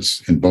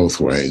hurts in both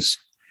ways,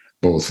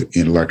 both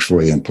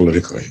intellectually and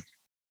politically.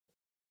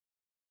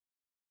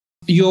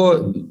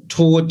 Your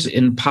taught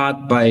in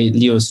part by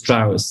Leo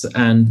Strauss,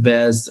 and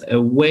there's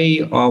a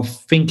way of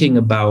thinking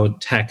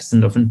about text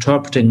and of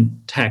interpreting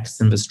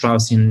text in the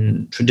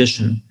Straussian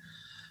tradition,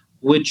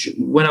 which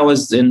when I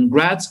was in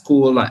grad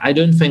school, I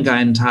don't think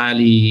I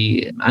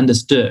entirely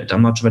understood.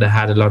 I'm not sure that I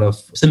had a lot of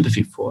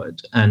sympathy for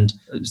it. And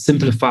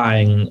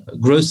simplifying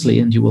grossly,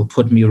 and you will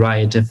put me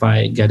right if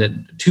I get it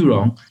too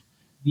wrong,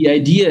 the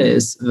idea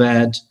is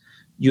that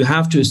you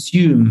have to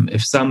assume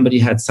if somebody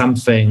had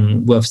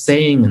something worth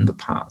saying in the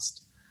past,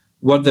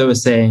 what they were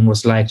saying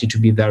was likely to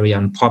be very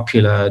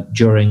unpopular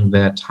during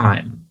their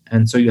time.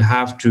 And so you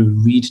have to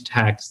read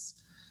texts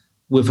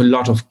with a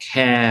lot of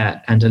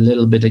care and a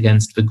little bit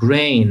against the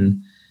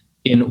grain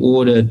in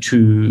order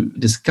to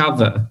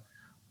discover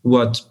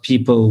what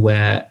people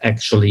were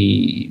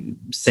actually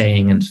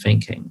saying and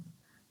thinking.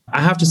 I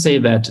have to say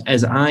that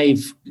as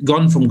I've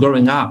gone from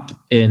growing up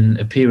in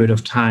a period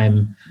of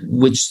time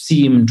which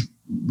seemed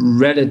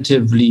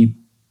relatively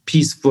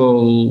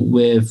peaceful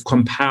with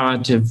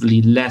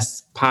comparatively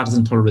less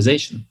partisan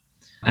polarization,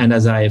 and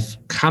as I've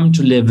come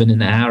to live in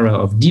an era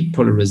of deep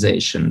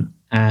polarization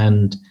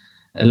and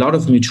a lot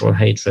of mutual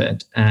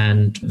hatred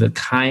and the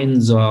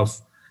kinds of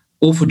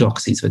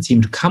orthodoxies that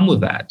seem to come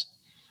with that,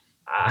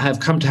 I have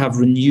come to have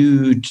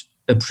renewed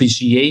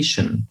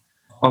appreciation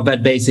of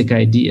that basic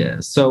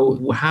idea.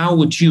 So how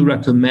would you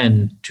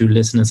recommend to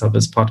listeners of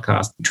this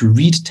podcast to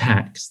read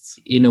texts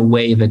in a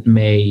way that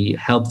may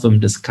help them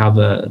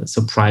discover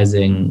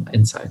surprising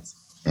insights?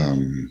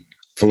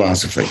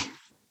 Philosophy.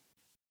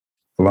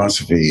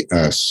 Philosophy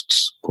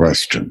asks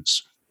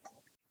questions.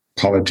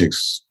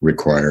 Politics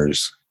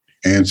requires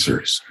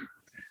answers.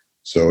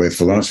 So if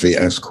philosophy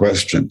asks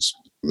questions,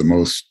 the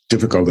most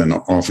difficult and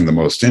often the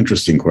most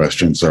interesting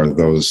questions are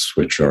those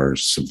which are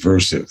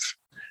subversive.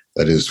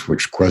 That is,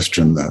 which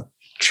question the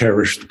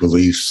cherished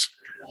beliefs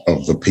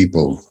of the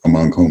people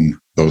among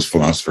whom those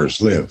philosophers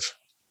live.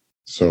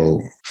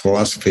 So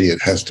philosophy, it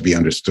has to be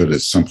understood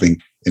as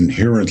something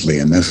inherently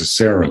and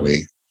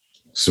necessarily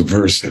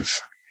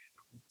subversive.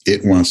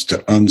 It wants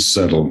to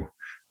unsettle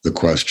the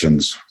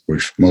questions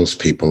which most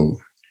people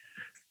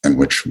and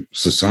which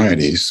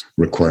societies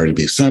require to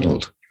be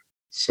settled.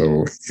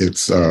 So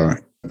it's a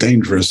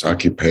dangerous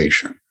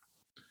occupation.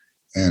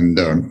 And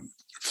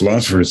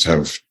philosophers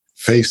have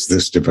faced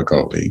this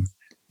difficulty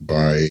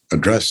by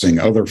addressing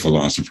other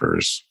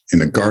philosophers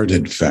in a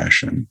guarded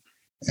fashion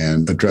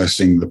and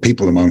addressing the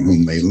people among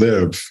whom they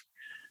live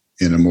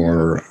in a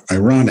more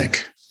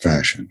ironic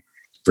fashion.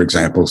 For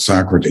example,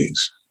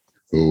 Socrates,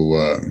 who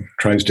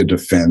tries to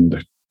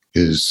defend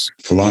his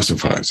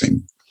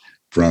philosophizing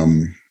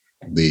from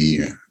the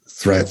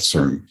threats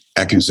or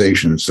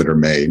accusations that are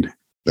made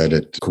that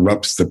it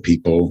corrupts the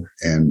people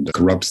and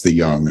corrupts the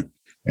young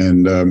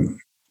and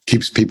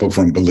keeps people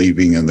from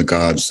believing in the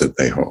gods that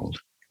they hold.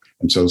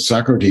 And so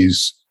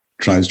Socrates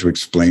tries to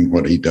explain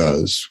what he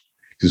does,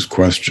 his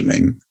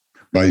questioning,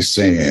 by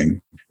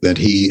saying that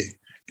he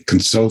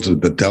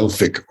consulted the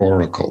Delphic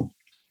oracle,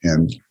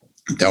 and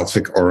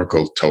Delphic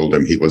oracle told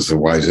him he was the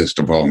wisest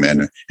of all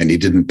men, and he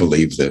didn't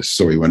believe this.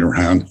 So he went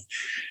around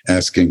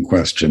asking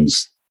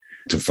questions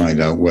to find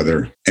out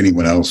whether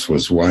anyone else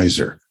was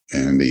wiser,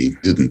 and he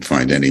didn't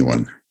find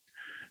anyone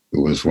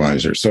who was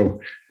wiser. So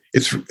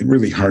it's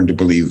really hard to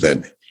believe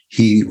that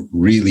he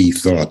really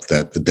thought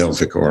that the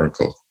Delphic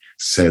oracle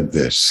said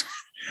this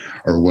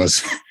or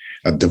was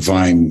a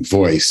divine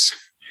voice.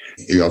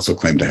 He also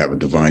claimed to have a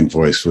divine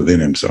voice within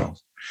himself.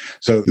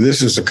 So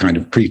this is a kind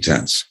of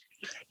pretense.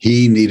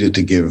 He needed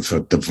to give a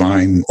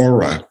divine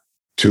aura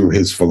to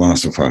his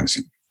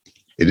philosophizing.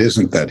 It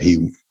isn't that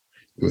he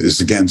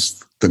is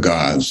against the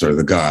gods or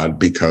the God,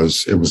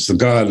 because it was the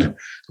God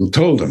who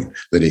told him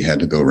that he had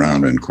to go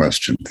around and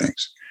question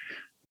things.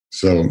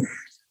 So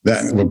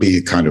that would be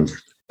a kind of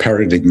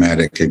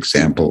paradigmatic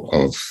example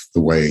of the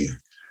way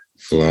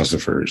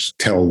philosophers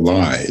tell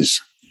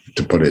lies,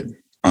 to put it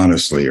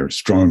honestly or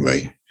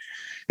strongly,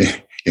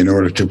 in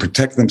order to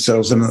protect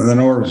themselves and in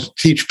order to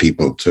teach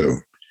people too.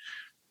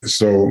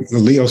 So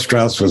Leo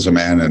Strauss was a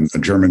man, and a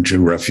German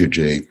Jew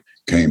refugee,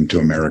 came to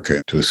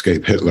America to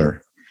escape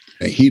Hitler.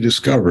 He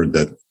discovered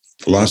that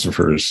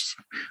philosophers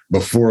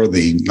before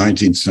the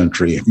 19th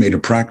century made a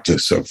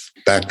practice of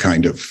that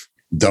kind of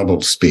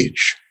double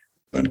speech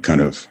and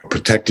kind of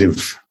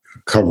protective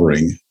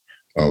covering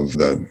of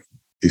the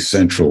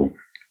essential,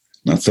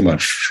 not so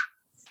much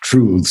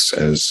truths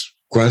as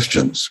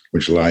questions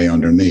which lie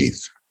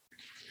underneath.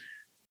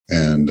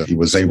 And he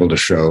was able to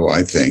show,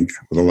 I think,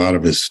 with a lot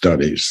of his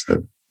studies,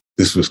 that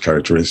this was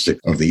characteristic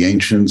of the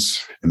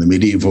ancients and the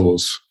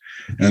medievals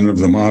and of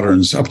the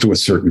moderns up to a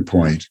certain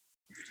point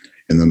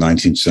in the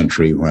 19th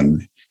century,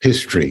 when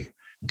history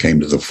came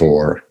to the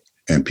fore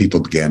and people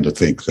began to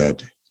think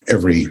that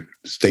every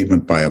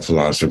statement by a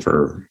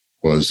philosopher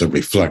was a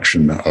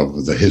reflection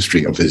of the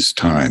history of his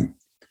time,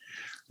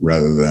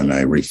 rather than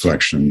a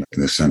reflection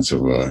in the sense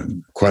of a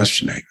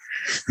questioning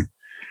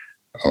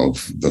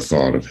of the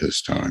thought of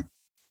his time.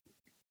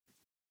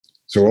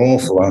 So all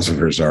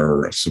philosophers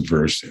are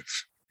subversive.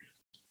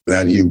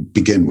 That you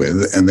begin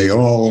with, and they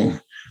all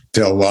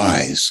tell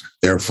lies,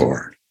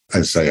 therefore.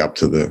 I'd say up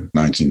to the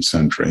 19th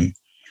century.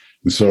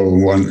 So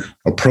one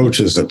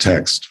approaches a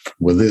text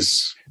with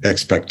this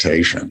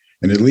expectation,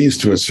 and it leads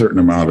to a certain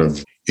amount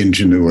of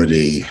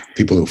ingenuity.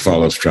 People who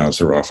follow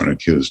Strauss are often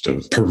accused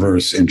of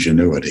perverse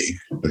ingenuity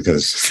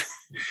because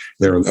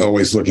they're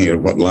always looking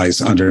at what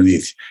lies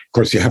underneath. Of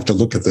course, you have to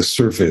look at the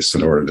surface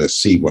in order to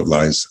see what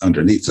lies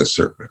underneath the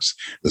surface.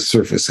 The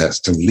surface has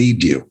to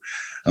lead you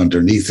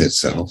underneath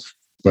itself.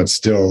 But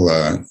still,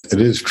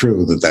 it is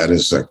true that that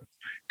is a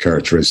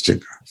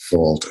characteristic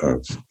fault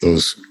of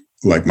those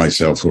like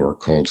myself who are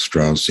called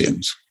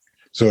Straussians.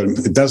 So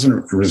it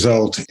doesn't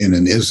result in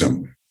an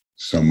ism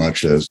so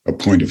much as a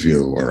point of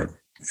view or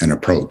an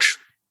approach.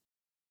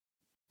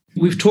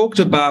 We've talked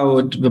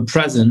about the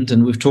present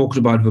and we've talked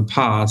about the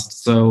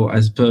past, so I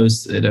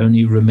suppose it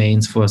only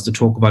remains for us to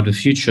talk about the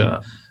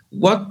future.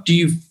 What do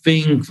you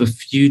think the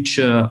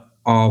future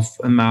of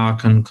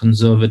American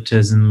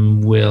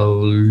conservatism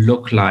will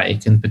look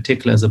like, in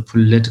particular as a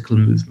political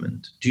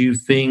movement? Do you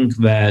think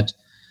that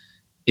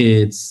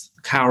its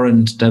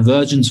current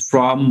divergence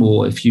from,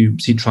 or if you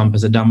see Trump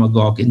as a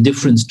demagogue,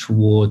 indifference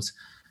towards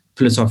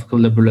philosophical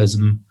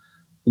liberalism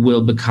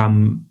will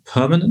become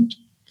permanent?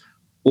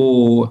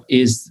 Or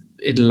is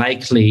it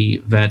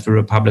likely that the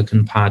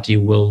Republican Party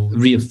will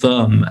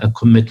reaffirm a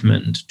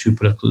commitment to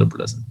political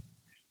liberalism?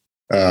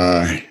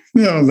 I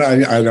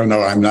don't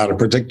know. I'm not a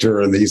predictor,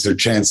 and these are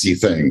chancy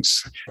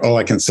things. All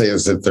I can say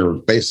is that there are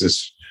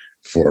basis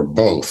for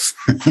both,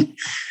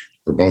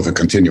 for both a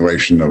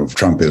continuation of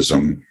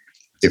Trumpism,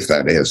 if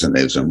that is an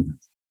ism,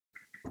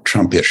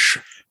 Trumpish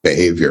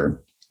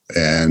behavior,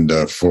 and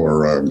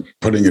for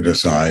putting it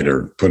aside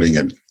or putting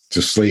it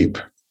to sleep.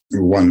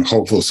 One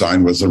hopeful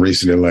sign was the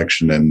recent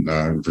election in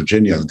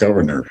Virginia. The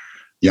governor,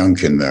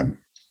 Youngkin, the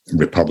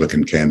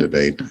Republican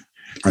candidate,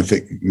 I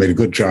think made a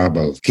good job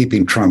of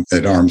keeping Trump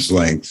at arm's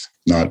length,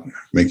 not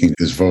making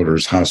his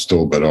voters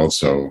hostile, but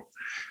also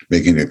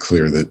making it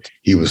clear that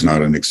he was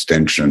not an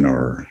extension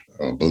or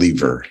a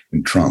believer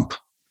in Trump.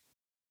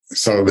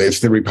 So if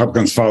the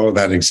Republicans follow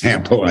that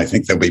example, I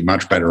think they'll be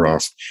much better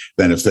off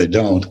than if they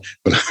don't,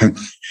 but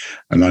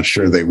I'm not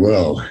sure they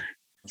will.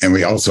 And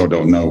we also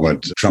don't know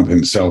what Trump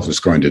himself is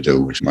going to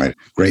do, which might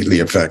greatly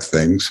affect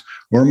things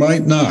or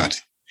might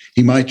not.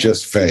 He might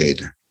just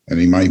fade, and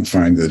he might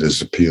find that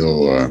his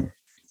appeal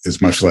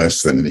is much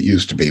less than it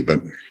used to be.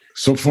 But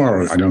so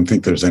far, I don't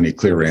think there's any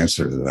clear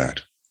answer to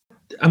that.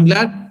 I'm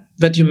glad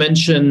that you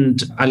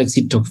mentioned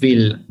Alexis de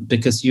Tocqueville,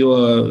 because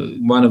you're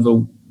one of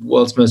the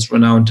world's most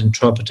renowned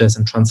interpreters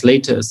and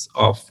translators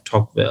of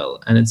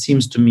Tocqueville. And it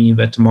seems to me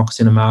that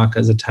Democracy in America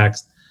is a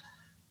text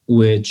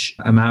which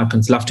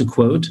Americans love to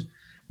quote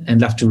and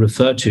love to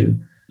refer to,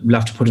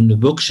 love to put on the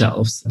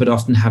bookshelves, but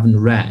often haven't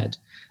read.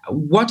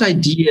 What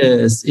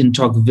ideas in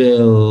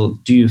Tocqueville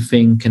do you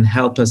think can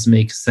help us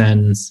make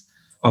sense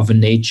of the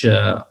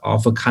nature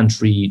of a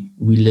country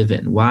we live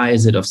in? Why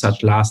is it of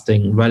such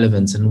lasting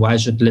relevance? And why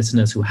should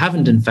listeners who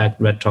haven't in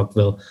fact read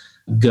Tocqueville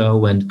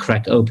go and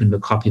crack open the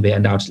copy they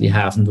undoubtedly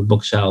have on the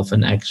bookshelf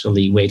and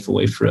actually wade their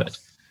way through it?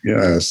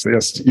 Yes,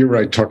 you're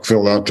right.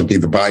 Tocqueville ought to be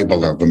the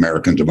Bible of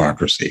American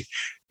democracy.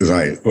 As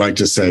I like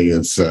to say,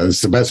 it's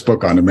the best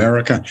book on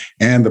America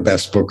and the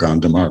best book on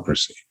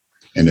democracy.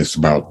 And it's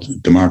about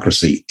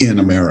democracy in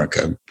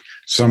America.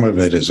 Some of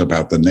it is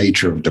about the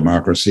nature of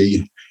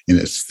democracy in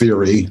its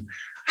theory,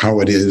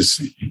 how it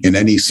is in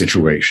any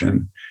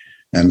situation.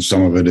 And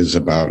some of it is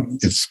about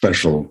its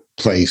special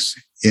place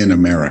in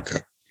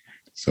America.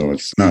 So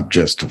it's not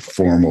just a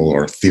formal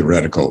or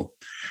theoretical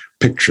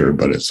picture,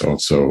 but it's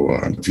also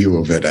a view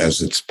of it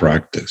as it's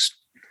practiced.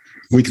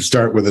 We can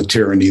start with the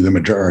tyranny of the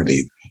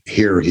majority.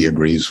 Here he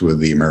agrees with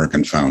the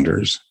American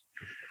founders,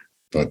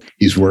 but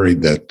he's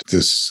worried that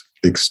this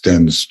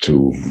extends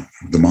to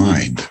the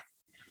mind.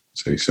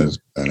 So he says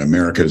that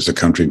America is a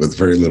country with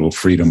very little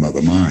freedom of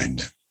the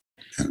mind.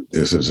 And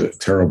this is a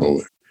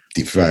terrible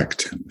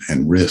defect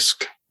and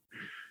risk.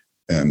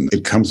 And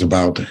it comes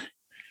about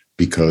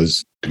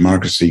because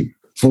democracy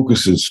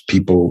focuses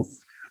people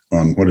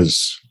on what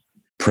is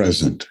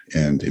present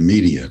and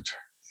immediate,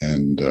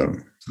 and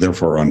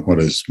therefore on what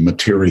is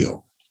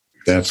material.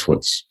 That's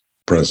what's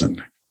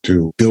present.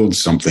 To build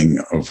something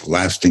of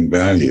lasting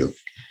value,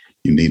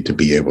 you need to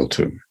be able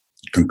to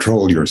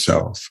control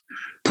yourself,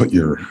 put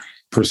your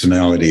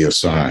personality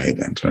aside,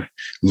 and to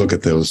look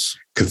at those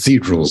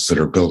cathedrals that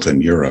are built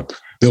in Europe,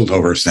 built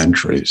over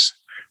centuries.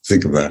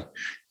 Think of that.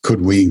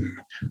 Could we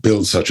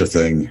build such a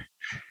thing?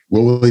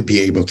 Will we be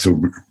able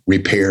to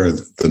repair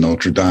the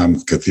Notre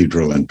Dame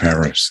Cathedral in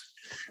Paris?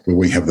 Will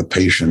we have the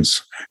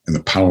patience and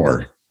the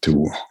power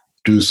to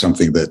do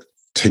something that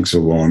takes a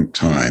long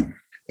time?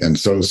 And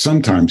so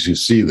sometimes you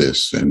see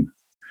this in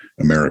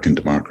American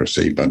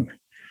democracy, but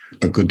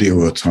a good deal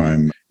of the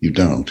time you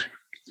don't.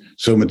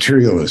 So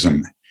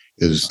materialism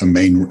is a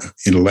main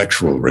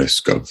intellectual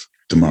risk of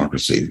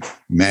democracy,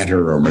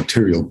 matter or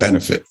material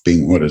benefit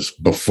being what is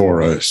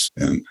before us.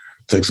 And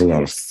it takes a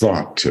lot of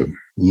thought to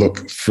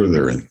look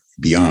further and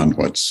beyond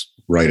what's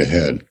right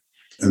ahead.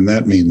 And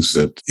that means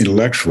that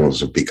intellectuals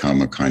have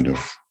become a kind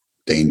of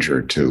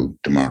danger to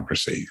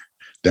democracy.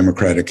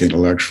 Democratic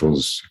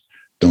intellectuals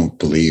don't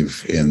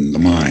believe in the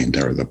mind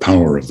or the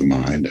power of the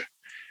mind,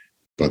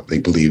 but they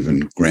believe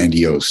in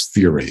grandiose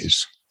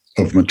theories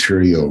of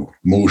material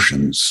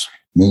motions,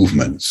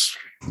 movements,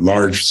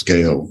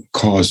 large-scale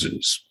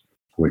causes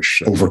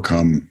which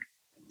overcome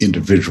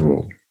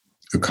individual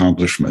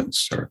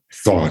accomplishments or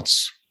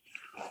thoughts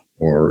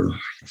or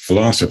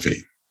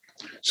philosophy.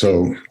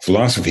 So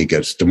philosophy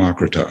gets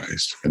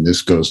democratized, and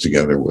this goes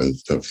together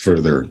with the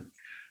further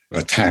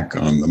attack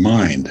on the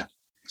mind.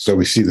 So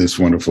we see this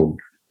wonderful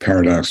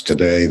paradox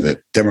today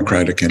that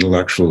democratic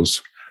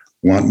intellectuals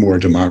want more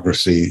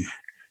democracy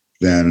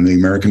than the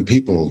American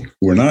people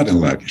who are not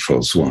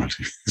intellectuals want.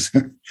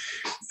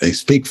 They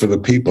speak for the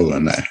people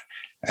and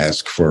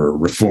ask for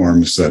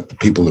reforms that the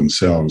people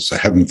themselves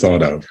haven't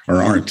thought of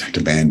or aren't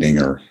demanding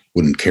or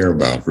wouldn't care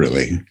about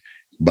really,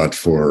 but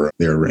for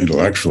their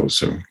intellectuals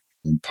to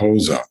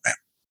impose on them.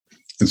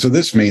 And so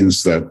this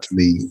means that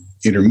the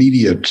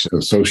intermediate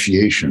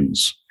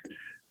associations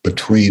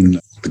between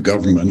the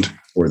government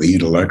or the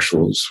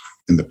intellectuals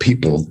and the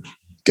people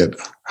get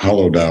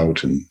hollowed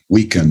out and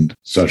weakened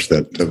such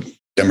that the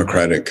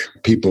democratic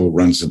people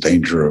runs the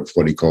danger of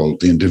what he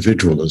called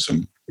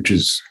individualism, which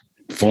is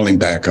falling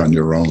back on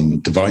your own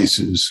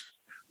devices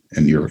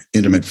and your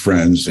intimate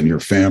friends and your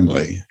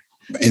family,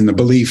 in the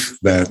belief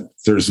that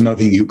there's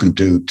nothing you can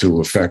do to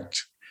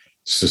affect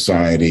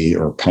society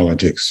or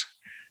politics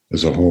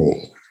as a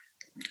whole.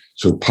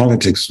 So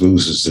politics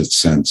loses its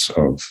sense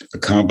of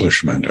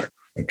accomplishment or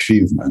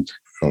achievement,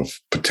 of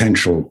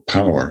potential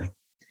power.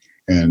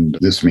 And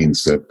this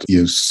means that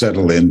you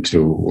settle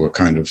into a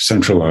kind of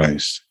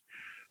centralized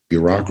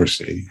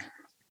bureaucracy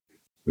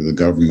where the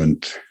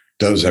government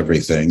does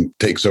everything,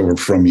 takes over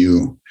from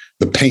you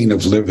the pain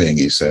of living,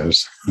 he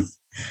says,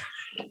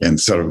 and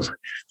sort of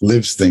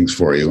lives things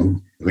for you,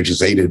 which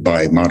is aided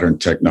by modern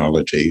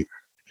technology.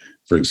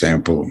 For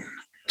example,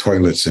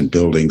 toilets in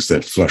buildings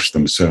that flush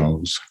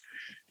themselves.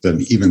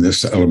 Then even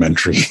this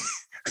elementary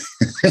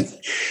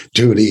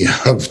duty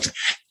of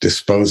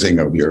disposing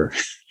of your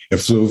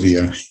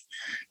effluvia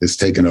is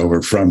taken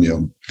over from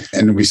you.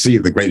 And we see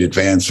the great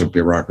advance of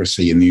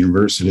bureaucracy in the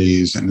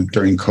universities and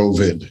during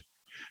COVID,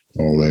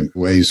 all the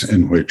ways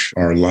in which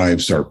our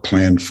lives are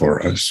planned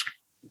for us.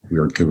 We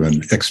are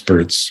given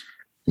experts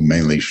who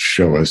mainly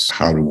show us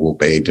how to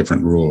obey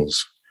different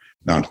rules,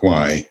 not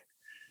why,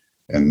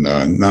 and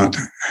not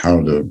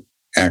how to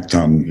act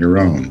on your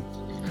own.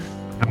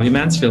 Harvey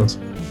Mansfield,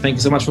 thank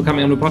you so much for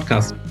coming on the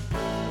podcast.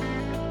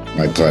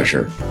 My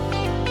pleasure.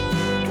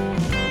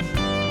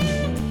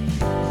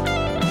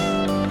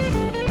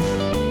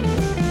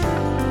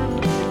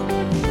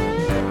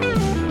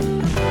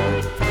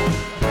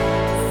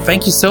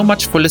 Thank you so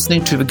much for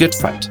listening to The Good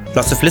Fight.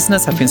 Lots of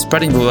listeners have been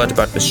spreading the word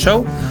about this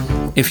show.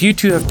 If you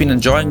too have been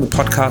enjoying the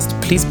podcast,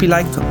 please be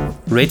like,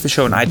 rate the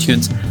show on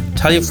iTunes,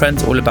 tell your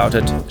friends all about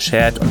it,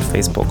 share it on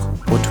Facebook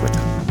or Twitter.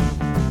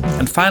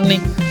 And finally,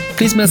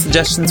 please mail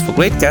suggestions for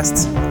great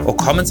guests or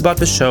comments about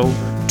the show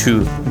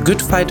to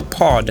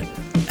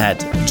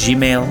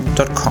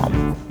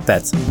goodfightpod@gmail.com.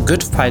 That's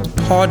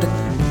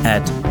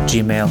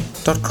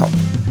goodfightpod@gmail.com.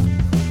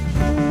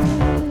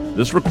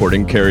 This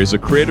recording carries a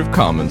Creative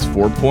Commons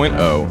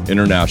 4.0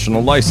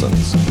 international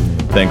license.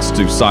 Thanks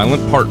to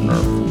Silent Partner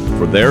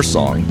for their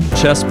song,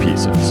 Chess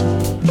Pieces.